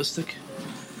materialistic.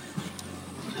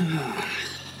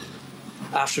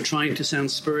 After trying to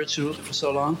sound spiritual for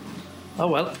so long. Oh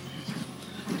well.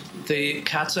 The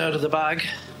cat's out of the bag.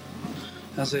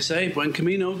 As they say, buen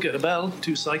camino, get a bell.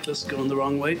 Two cyclists going the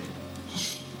wrong way.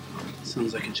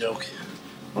 Sounds like a joke.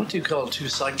 What do you call two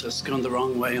cyclists going the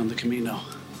wrong way on the Camino?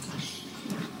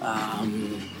 I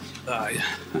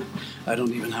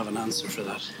don't even have an answer for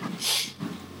that.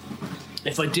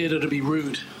 If I did, it'd be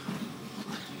rude.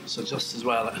 So just as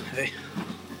well, hey?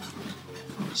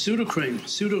 Pseudo cream,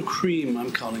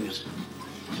 I'm calling it.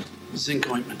 Zinc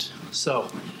ointment. So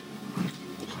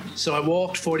I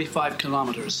walked 45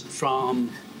 kilometers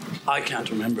from, I can't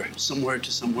remember, somewhere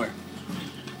to somewhere.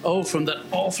 Oh, from that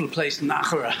awful place,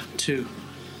 Nájera, to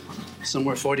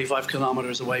somewhere 45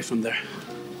 kilometers away from there.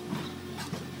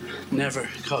 Never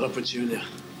caught up with Julia.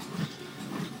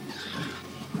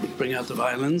 Bring out the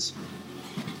violins.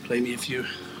 Play me a few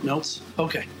notes.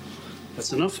 Okay,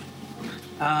 that's enough.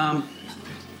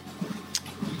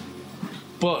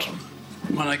 But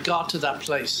when I got to that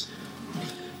place,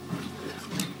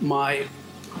 my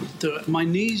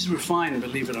knees were fine,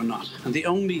 believe it or not. And the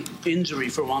only injury,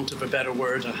 for want of a better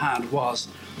word, I had was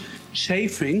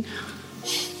chafing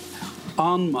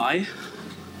on my,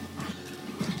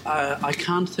 I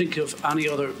can't think of any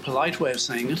other polite way of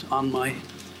saying it, on my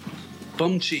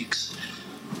bum cheeks.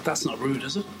 That's not rude,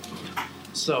 is it?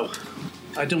 So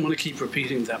I don't want to keep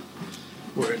repeating that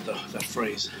word, though, that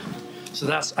phrase. So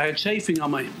I had chafing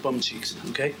on my bum cheeks,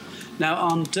 okay? Now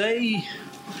on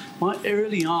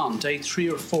early on, day 3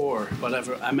 or 4,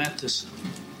 whatever, I met this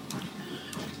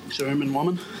a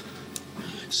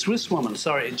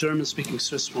German-speaking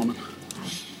Swiss woman.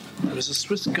 There was a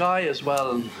Swiss guy as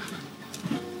well, and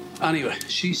anyway,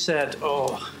 she said,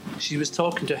 she was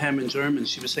talking to him in German,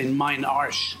 she was saying, mein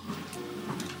Arsch,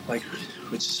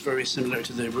 which is very similar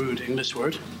to the rude English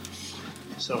word.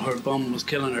 So her bum was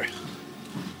killing her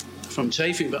from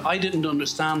chafing, but I didn't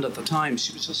understand at the time.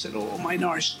 She was just saying, oh, mein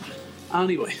Arsch.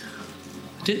 Anyway,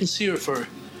 Didn't see her for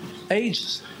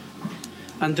ages.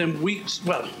 And then weeks,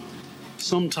 well,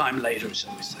 sometime later,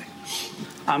 shall we say,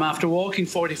 I'm after walking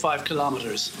 45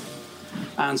 kilometers,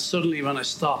 and suddenly when I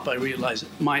stop, I realize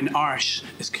my arse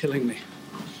is killing me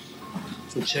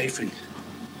from chafing.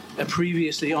 A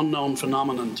previously unknown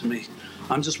phenomenon to me.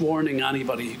 I'm just warning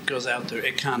anybody who goes out there,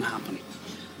 it can happen.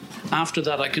 After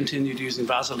that, I continued using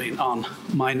Vaseline on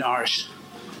mine arse,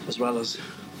 as well as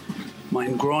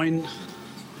mine groin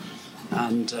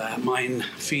and mine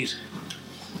feet.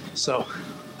 So,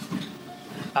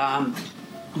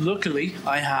 luckily,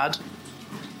 I had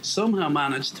somehow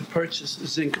managed to purchase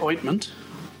zinc ointment,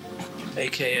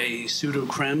 aka pseudo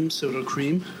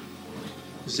cream,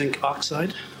 zinc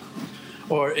oxide,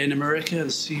 or in America and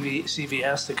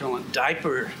CVS they call it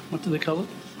diaper. What do they call it?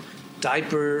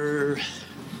 Diaper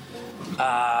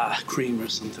cream or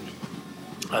something.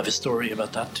 I have a story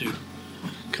about that too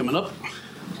coming up.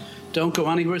 Don't go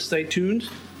anywhere. Stay tuned.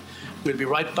 We'll be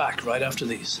right back right after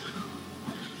these.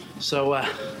 So,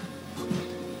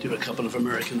 do a couple of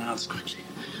American ads quickly.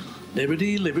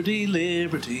 Liberty, liberty,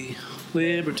 liberty,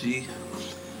 liberty.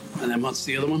 And then what's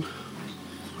the other one?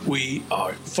 We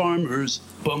are farmers.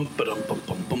 Bum, ba-dum, bum,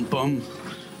 bum, bum, bum.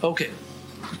 Okay.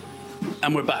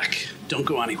 And we're back. Don't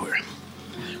go anywhere.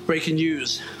 Breaking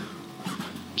news.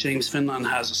 James Finland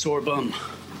has a sore bum.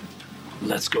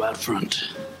 Let's go out front.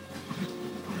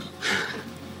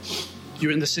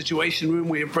 You're in the Situation Room.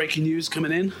 We have breaking news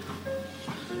coming in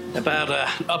about an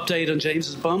update on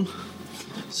James's bum.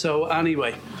 So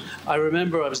anyway, I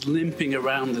remember I was limping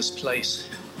around this place.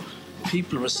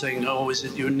 People were saying, "Oh, is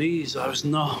it your knees?" I was,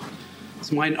 "No,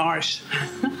 it's mine arse."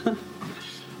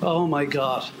 Oh my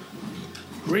God.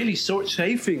 Really sore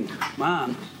chafing,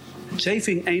 man.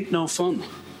 Chafing ain't no fun.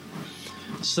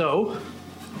 So,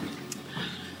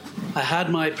 I had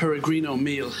my Peregrino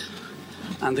meal,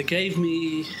 and they gave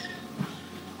me,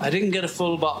 I didn't get a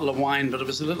full bottle of wine, but it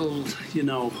was a little,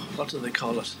 what do they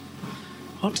call it?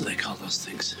 What do they call those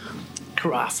things?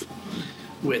 Carafe,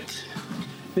 with,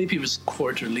 maybe it was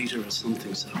quarter litre or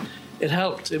something, so it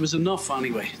helped. It was enough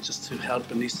anyway, just to help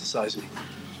anesthetize me.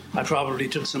 I probably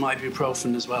took some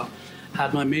ibuprofen as well.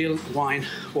 Had my meal, wine,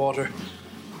 water.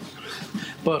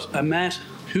 But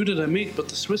who did I meet but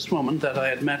the Swiss woman that I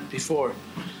had met before?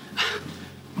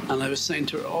 And I was saying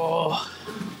to her,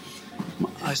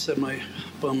 I said my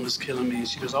bum was killing me. And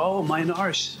she goes, "Oh, mine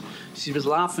arse." She was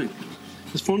laughing.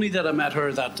 It's funny that I met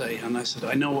her that day, and I said,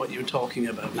 "I know what you're talking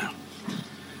about now."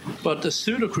 But the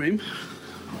pseudocreme,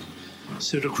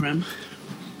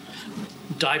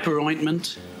 diaper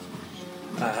ointment,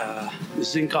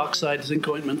 zinc oxide, zinc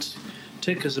ointment,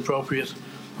 tick is appropriate.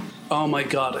 Oh my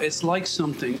God, it's like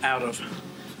something out of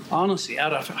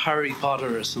Harry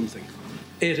Potter or something.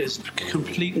 It is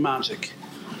complete magic.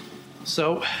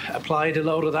 So, applied a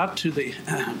load of that to the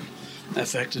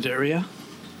affected area.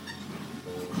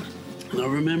 And I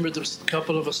remember there was a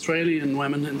couple of Australian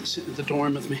women in the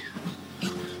dorm with me.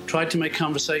 Tried to make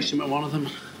conversation with one of them.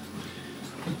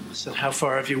 I said, "How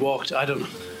far have you walked?" "I don't know."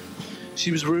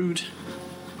 She was rude.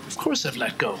 Of course I've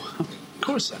let go. Of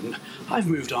course I've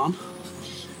moved on.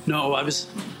 No, I was,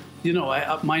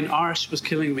 mine arse was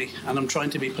killing me, and I'm trying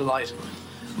to be polite.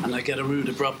 And I get a rude,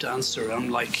 abrupt answer. I'm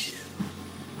like,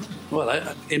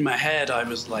 in my head, I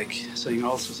was like saying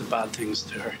all sorts of bad things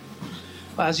to her.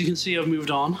 Well, as you can see, I've moved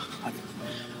on.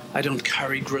 I don't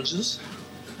carry grudges.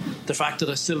 The fact that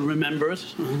I still remember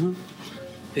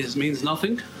it means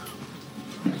nothing.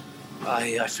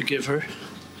 I forgive her.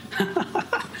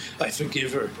 I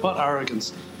forgive her. What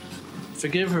arrogance.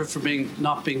 Forgive her for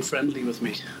not being friendly with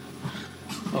me.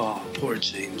 Oh, poor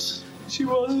James. She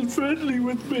wasn't friendly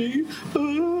with me.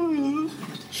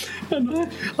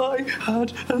 And I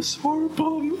had a sore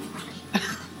bum.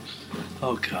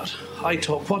 Oh, God.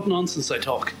 What nonsense I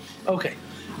talk. Okay.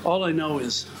 All I know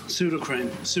is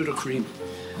pseudocreme,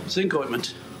 zinc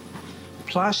ointment.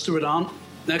 Plaster it on.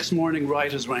 Next morning,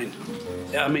 right as rain.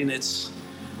 I mean,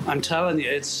 I'm telling you,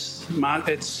 it's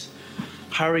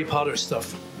Harry Potter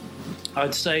stuff.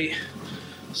 I'd say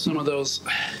some of those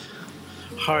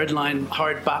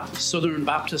Southern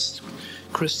Baptist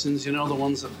Christians, the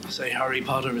ones that say Harry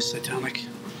Potter is satanic.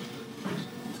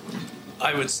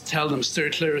 I would tell them, steer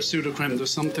clear of pseudocreme.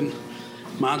 There's something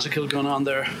magical going on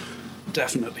there,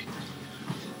 definitely.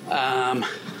 I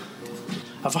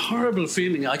have a horrible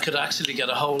feeling I could actually get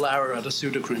a whole hour out of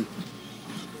pseudocreme,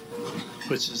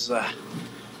 which is, I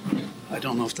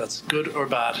don't know if that's good or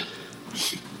bad.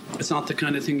 It's not the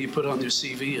kind of thing you put on your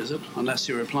CV, is it? Unless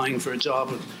you're applying for a job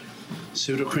at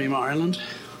Pseudocreme Ireland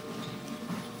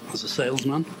as a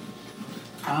salesman.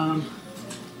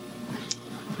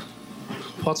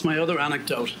 What's my other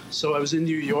anecdote? So I was in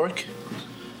New York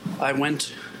I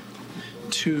went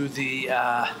to the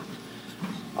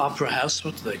Opera House,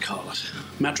 what do they call it?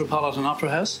 Metropolitan Opera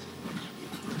House,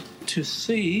 to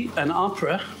see an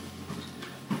opera.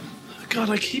 God,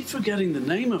 I keep forgetting the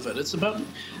name of it. It's about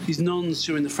these nuns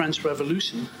during the French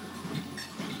Revolution.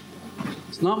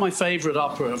 It's not my favourite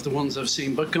opera of the ones I've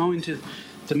seen, but going to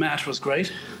the Met was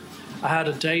great. I had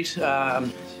a date,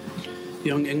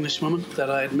 young English woman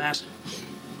that I had met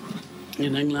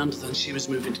in England, and she was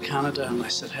moving to Canada, and I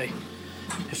said, hey,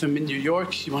 if I'm in New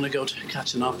York, you want to go to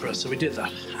catch an opera? So we did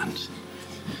that, and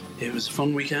it was a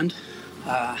fun weekend.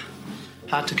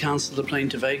 Had to cancel the plane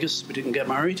to Vegas. We didn't get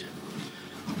married.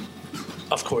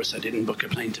 Of course, I didn't book a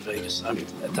plane to Vegas.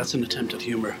 That's an attempt at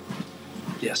humour.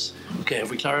 Yes. Okay, have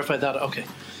we clarified that? Okay.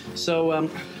 So,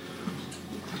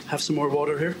 have some more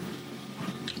water here.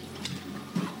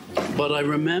 But I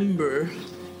remember,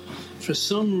 for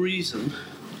some reason,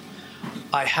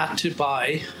 I had to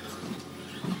buy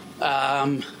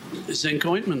zinc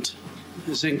ointment,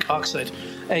 zinc oxide,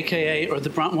 aka, or the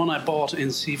brand one I bought in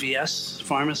CVS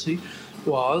pharmacy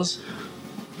was,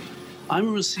 I'm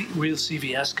a real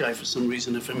CVS guy for some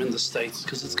reason if I'm in the States,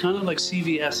 because it's kind of like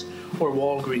CVS or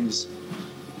Walgreens.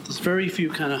 There's very few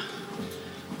kind of,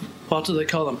 what do they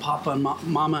call them, Papa and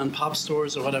Mama and Pop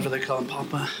stores, or whatever they call them,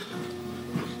 Papa,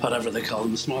 whatever they call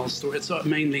them, small store. It's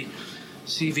mainly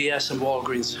CVS and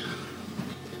Walgreens.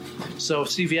 So if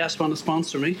CVS want to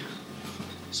sponsor me,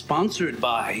 sponsored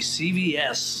by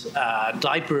CVS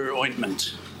diaper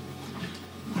ointment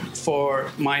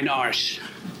for mine arse.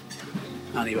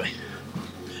 Anyway,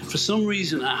 for some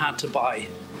reason I had to buy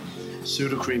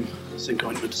Sudocrem zinc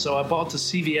ointment. So I bought the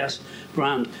CVS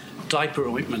brand diaper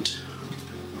ointment.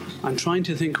 I'm trying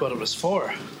to think what it was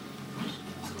for.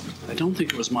 I don't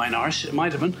think it was mine arse. It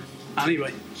might have been.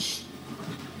 Anyway,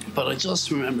 but I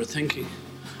just remember thinking,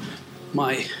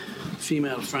 my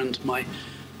female friend, my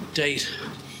date,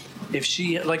 if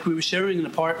she, like we were sharing an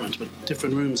apartment with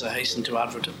different rooms, I hasten to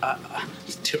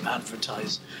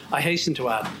advertise. I hasten to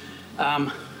add.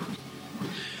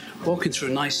 Walking through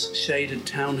a nice shaded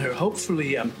town here.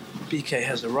 Hopefully BK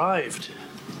has arrived.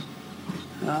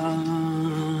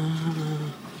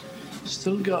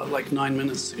 Still got like 9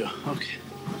 minutes to go. Okay.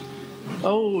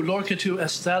 Oh, Lorca to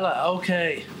Estella.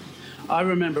 Okay. I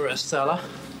remember Estella.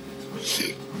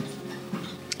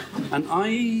 And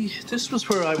this was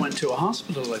where I went to a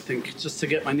hospital, I think, just to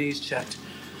get my knees checked.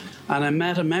 And I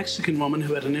met a Mexican woman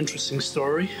who had an interesting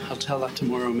story. I'll tell that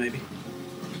tomorrow, maybe.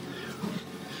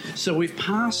 So we've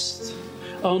passed,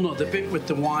 oh no, the bit with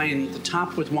the wine, the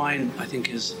tap with wine, I think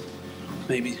is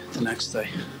maybe the next day.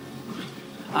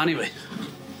 Anyway,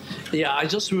 yeah, I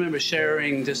just remember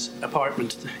sharing this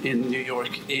apartment in New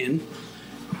York in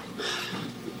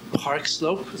Park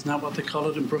Slope, isn't that what they call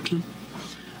it in Brooklyn?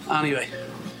 Anyway,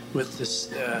 with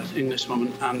this English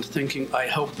woman, and thinking, I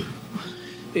hope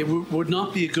it would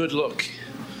not be a good look,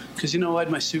 because, you know, I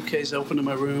had my suitcase open in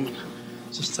my room, and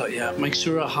just thought, yeah, make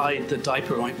sure I hide the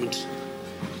diaper ointment.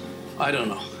 I don't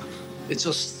know. It's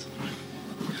just,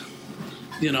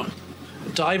 you know,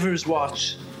 diver's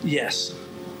watch, yes,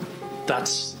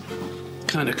 that's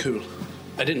kind of cool.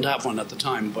 I didn't have one at the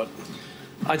time, but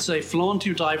I'd say flaunt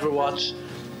your diver watch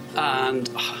and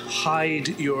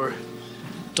hide your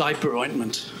diaper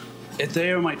ointment.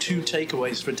 They are my two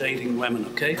takeaways for dating women,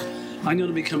 okay? I'm going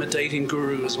to become a dating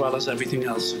guru as well as everything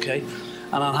else, okay?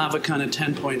 And I'll have a kind of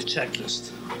 10-point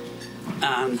checklist.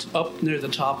 And up near the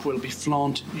top will be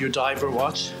flaunt your diver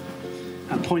watch.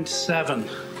 And point 7,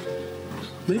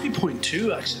 maybe point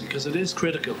 2 actually, because it is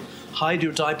critical, hide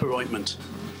your diaper ointment.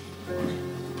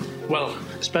 Well,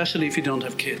 especially if you don't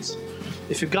have kids.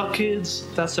 If you've got kids,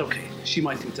 that's okay. She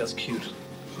might think that's cute.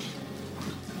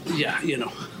 Yeah, you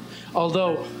know.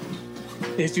 Although,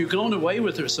 if you're going away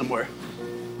with her somewhere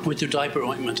with your diaper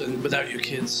ointment and without your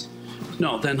kids,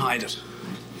 no, then hide it.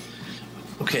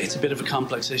 Okay, it's a bit of a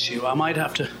complex issue. I might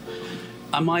have to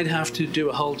do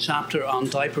a whole chapter on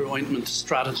diaper ointment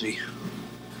strategy,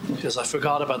 because I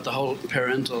forgot about the whole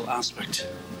parental aspect.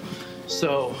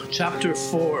 So, chapter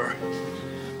 4.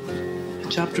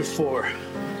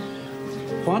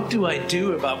 What do I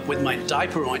do with my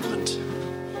diaper ointment?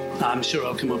 I'm sure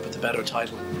I'll come up with a better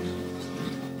title.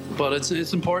 But it's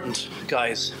important,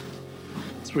 guys.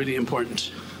 It's really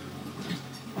important.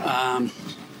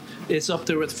 It's up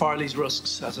there with Farley's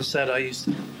Rusks. As I said,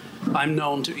 I'm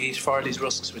known to eat Farley's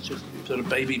Rusks, which are sort of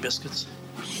baby biscuits.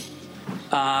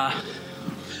 Hide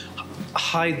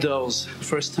those.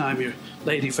 First time your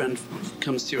lady friend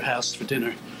comes to your house for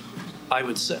dinner, I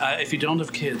would say, if you don't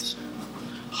have kids,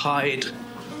 hide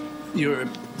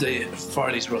the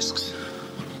Farley's Rusks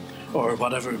or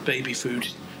whatever baby food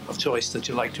of choice that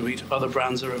you like to eat. Other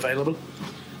brands are available.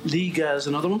 Liga is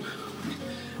another one.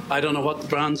 I don't know what the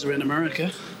brands are in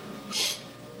America,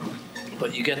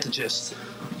 but you get the gist.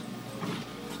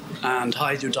 And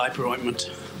hide your diaper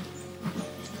ointment.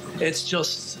 It's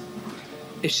just,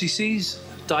 if she sees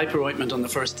diaper ointment on the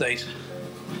first date,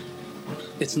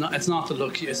 it's not the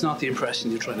look, it's not the impression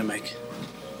you're trying to make.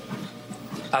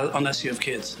 Unless you have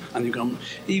kids and you go,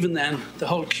 even then, the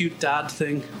whole cute dad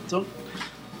thing, don't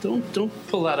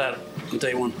pull that out on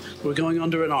day one. We're going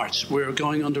under an arch. We're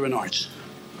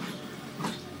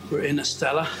in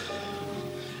Estella.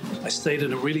 I stayed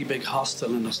in a really big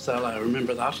hostel in Estella, I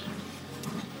remember that.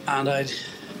 And I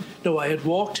had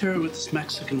walked here with this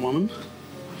Mexican woman,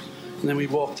 and then we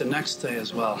walked the next day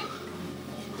as well.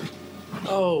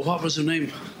 Oh, what was her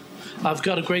name? I've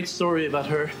got a great story about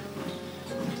her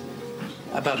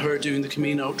doing the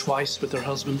Camino twice with her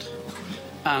husband,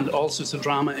 and all sorts of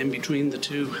drama in between the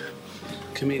two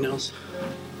Caminos.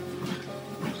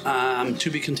 To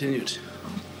be continued.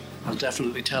 I'll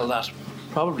definitely tell that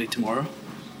probably tomorrow.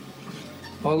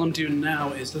 All I'm doing now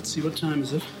is, let's see, what time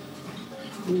is it?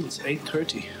 Oh, it's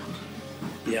 8:30.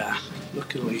 Yeah,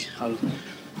 luckily I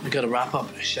got to wrap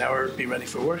up, shower, be ready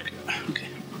for work. Okay.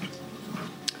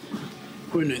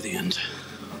 We're near the end.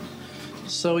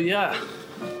 So yeah,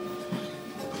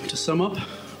 to sum up,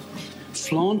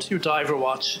 flaunt your diver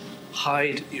watch,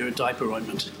 hide your diaper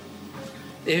ointment.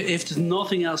 If there's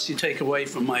nothing else you take away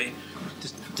from my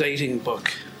dating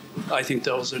book, I think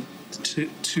those are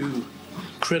two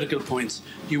critical points.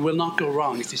 You will not go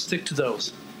wrong if you stick to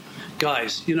those.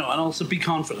 Guys, and also be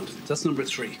confident. That's number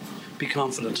 3. Be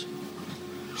confident.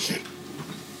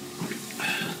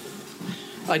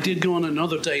 I did go on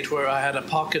another date where I had a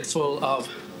pocket full of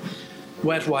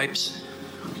wet wipes.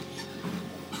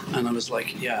 And I was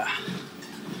like, yeah,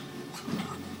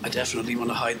 I definitely want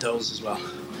to hide those as well.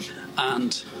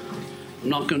 And I'm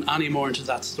not going any more into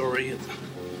that story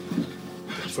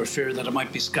for fear that it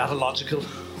might be scatological.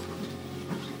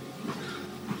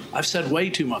 I've said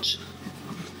way too much.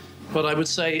 But I would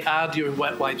say add your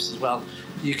wet wipes as well.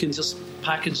 You can just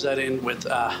package that in with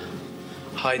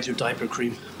hide your diaper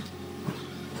cream.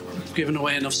 I've given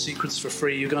away enough secrets for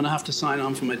free. You're going to have to sign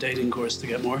on for my dating course to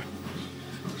get more.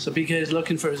 So BK is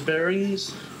looking for his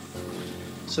bearings.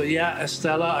 So yeah,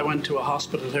 Estella, I went to a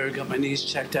hospital here, got my knees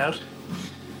checked out.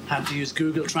 Had to use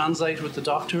Google Translate with the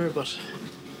doctor, but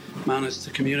managed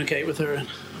to communicate with her. And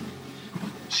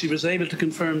she was able to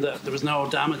confirm that there was no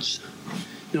damage,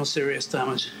 no serious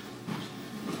damage,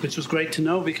 which was great to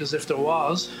know, because if there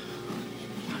was,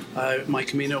 my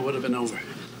Camino would have been over.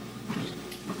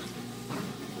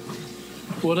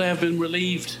 Would I have been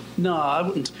relieved? No, I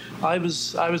wouldn't. I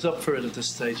was up for it at this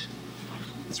stage.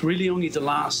 It's really only the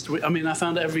last week. I mean, I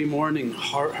found every morning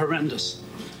horrendous,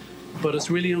 but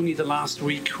it's really only the last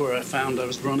week where I found I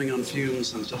was running on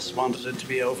fumes and just wanted it to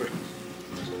be over.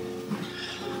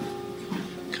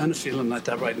 Kind of feeling like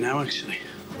that right now, actually.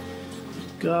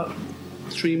 Got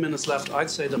 3 minutes left.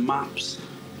 I'd say the map's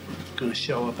going to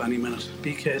show up any minute.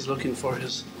 BK is looking for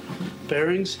his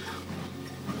bearings.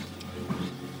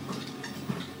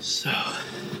 So,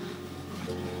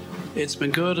 it's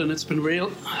been good and it's been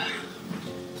real,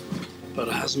 but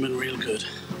it hasn't been real good.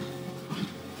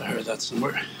 I heard that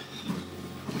somewhere,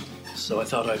 so I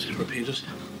thought I'd repeat it.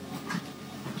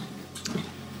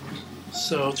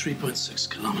 So 3.6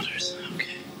 kilometers,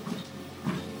 okay.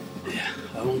 Yeah,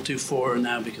 I won't do 4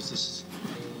 now because this is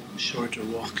a shorter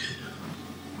walk.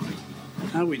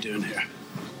 How are we doing here?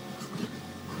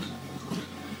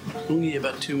 Only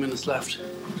about 2 minutes left.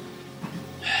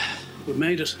 We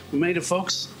made it. We made it,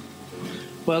 folks.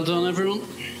 Well done, everyone.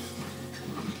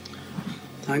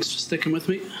 Thanks for sticking with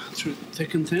me through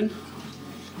thick and thin.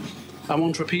 I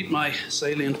won't repeat my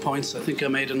salient points. I think I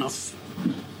made enough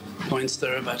points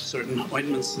there about certain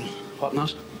ointments and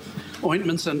whatnot.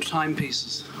 Ointments and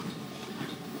timepieces.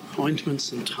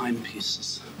 Ointments and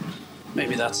timepieces.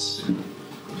 Maybe that'll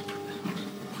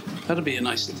be a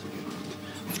nice...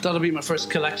 That'll be my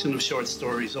first collection of short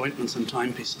stories, ointments and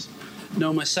timepieces.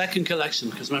 No, my second collection,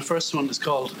 because my first one is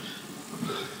called...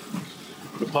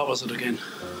 What was it again?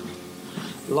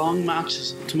 Long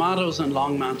matches. Tomatoes and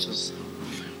long matches.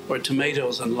 Or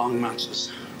tomatoes and long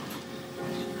matches,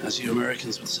 as you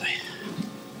Americans would say.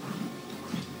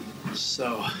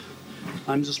 So,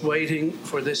 I'm just waiting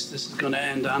for this. This is going to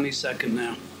end any second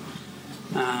now.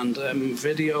 And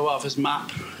video of his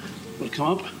map will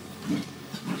come up.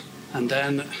 And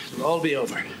then it'll all be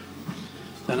over.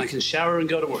 Then I can shower and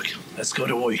go to work. Let's go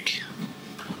to work.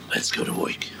 Let's go to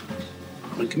work.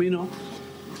 Buen camino.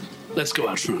 Let's go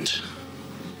out front.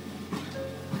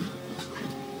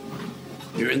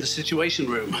 You're in the situation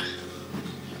room.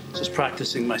 Just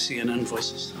practicing my CNN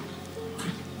voices.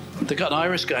 They got an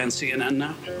Irish guy on CNN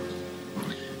now.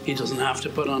 He doesn't have to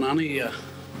put on any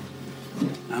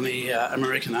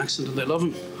American accent, and they love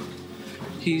him.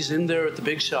 He's in there at the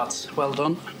big shots. Well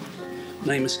done.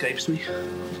 Name escapes me.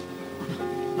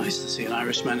 Nice to see an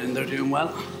Irishman in there doing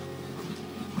well.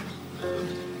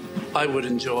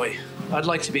 I'd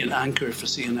like to be an anchor for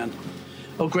CNN.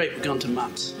 Oh great, we've gone to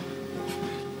maps.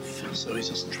 So he's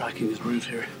just tracking his route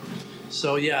here.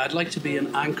 So yeah, I'd like to be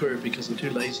an anchor because I'm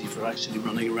too lazy for actually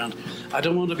running around. I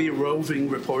don't want to be a roving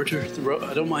reporter.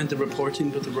 I don't mind the reporting,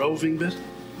 but the roving bit.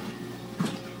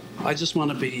 I just want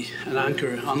to be an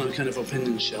anchor on a kind of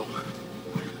opinion show.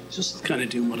 Just kind of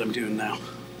doing what I'm doing now,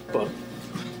 but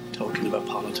talking about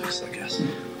politics, I guess,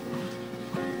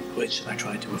 which I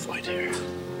try to avoid here.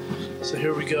 So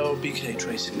here we go, BK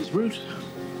tracing his route.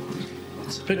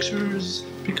 Lots of pictures.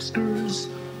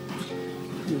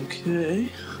 Okay.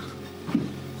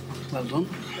 Well done.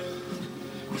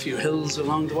 A few hills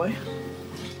along the way.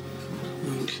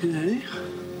 Okay.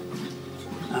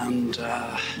 And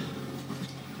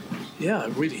yeah, I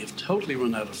really have totally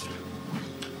run out of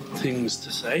things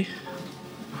to say.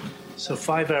 So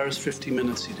 5 hours, 50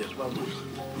 minutes he did. Well done.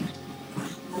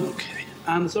 Okay.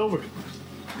 And it's over.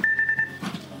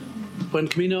 Buen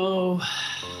camino.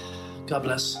 God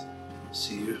bless.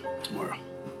 See you tomorrow.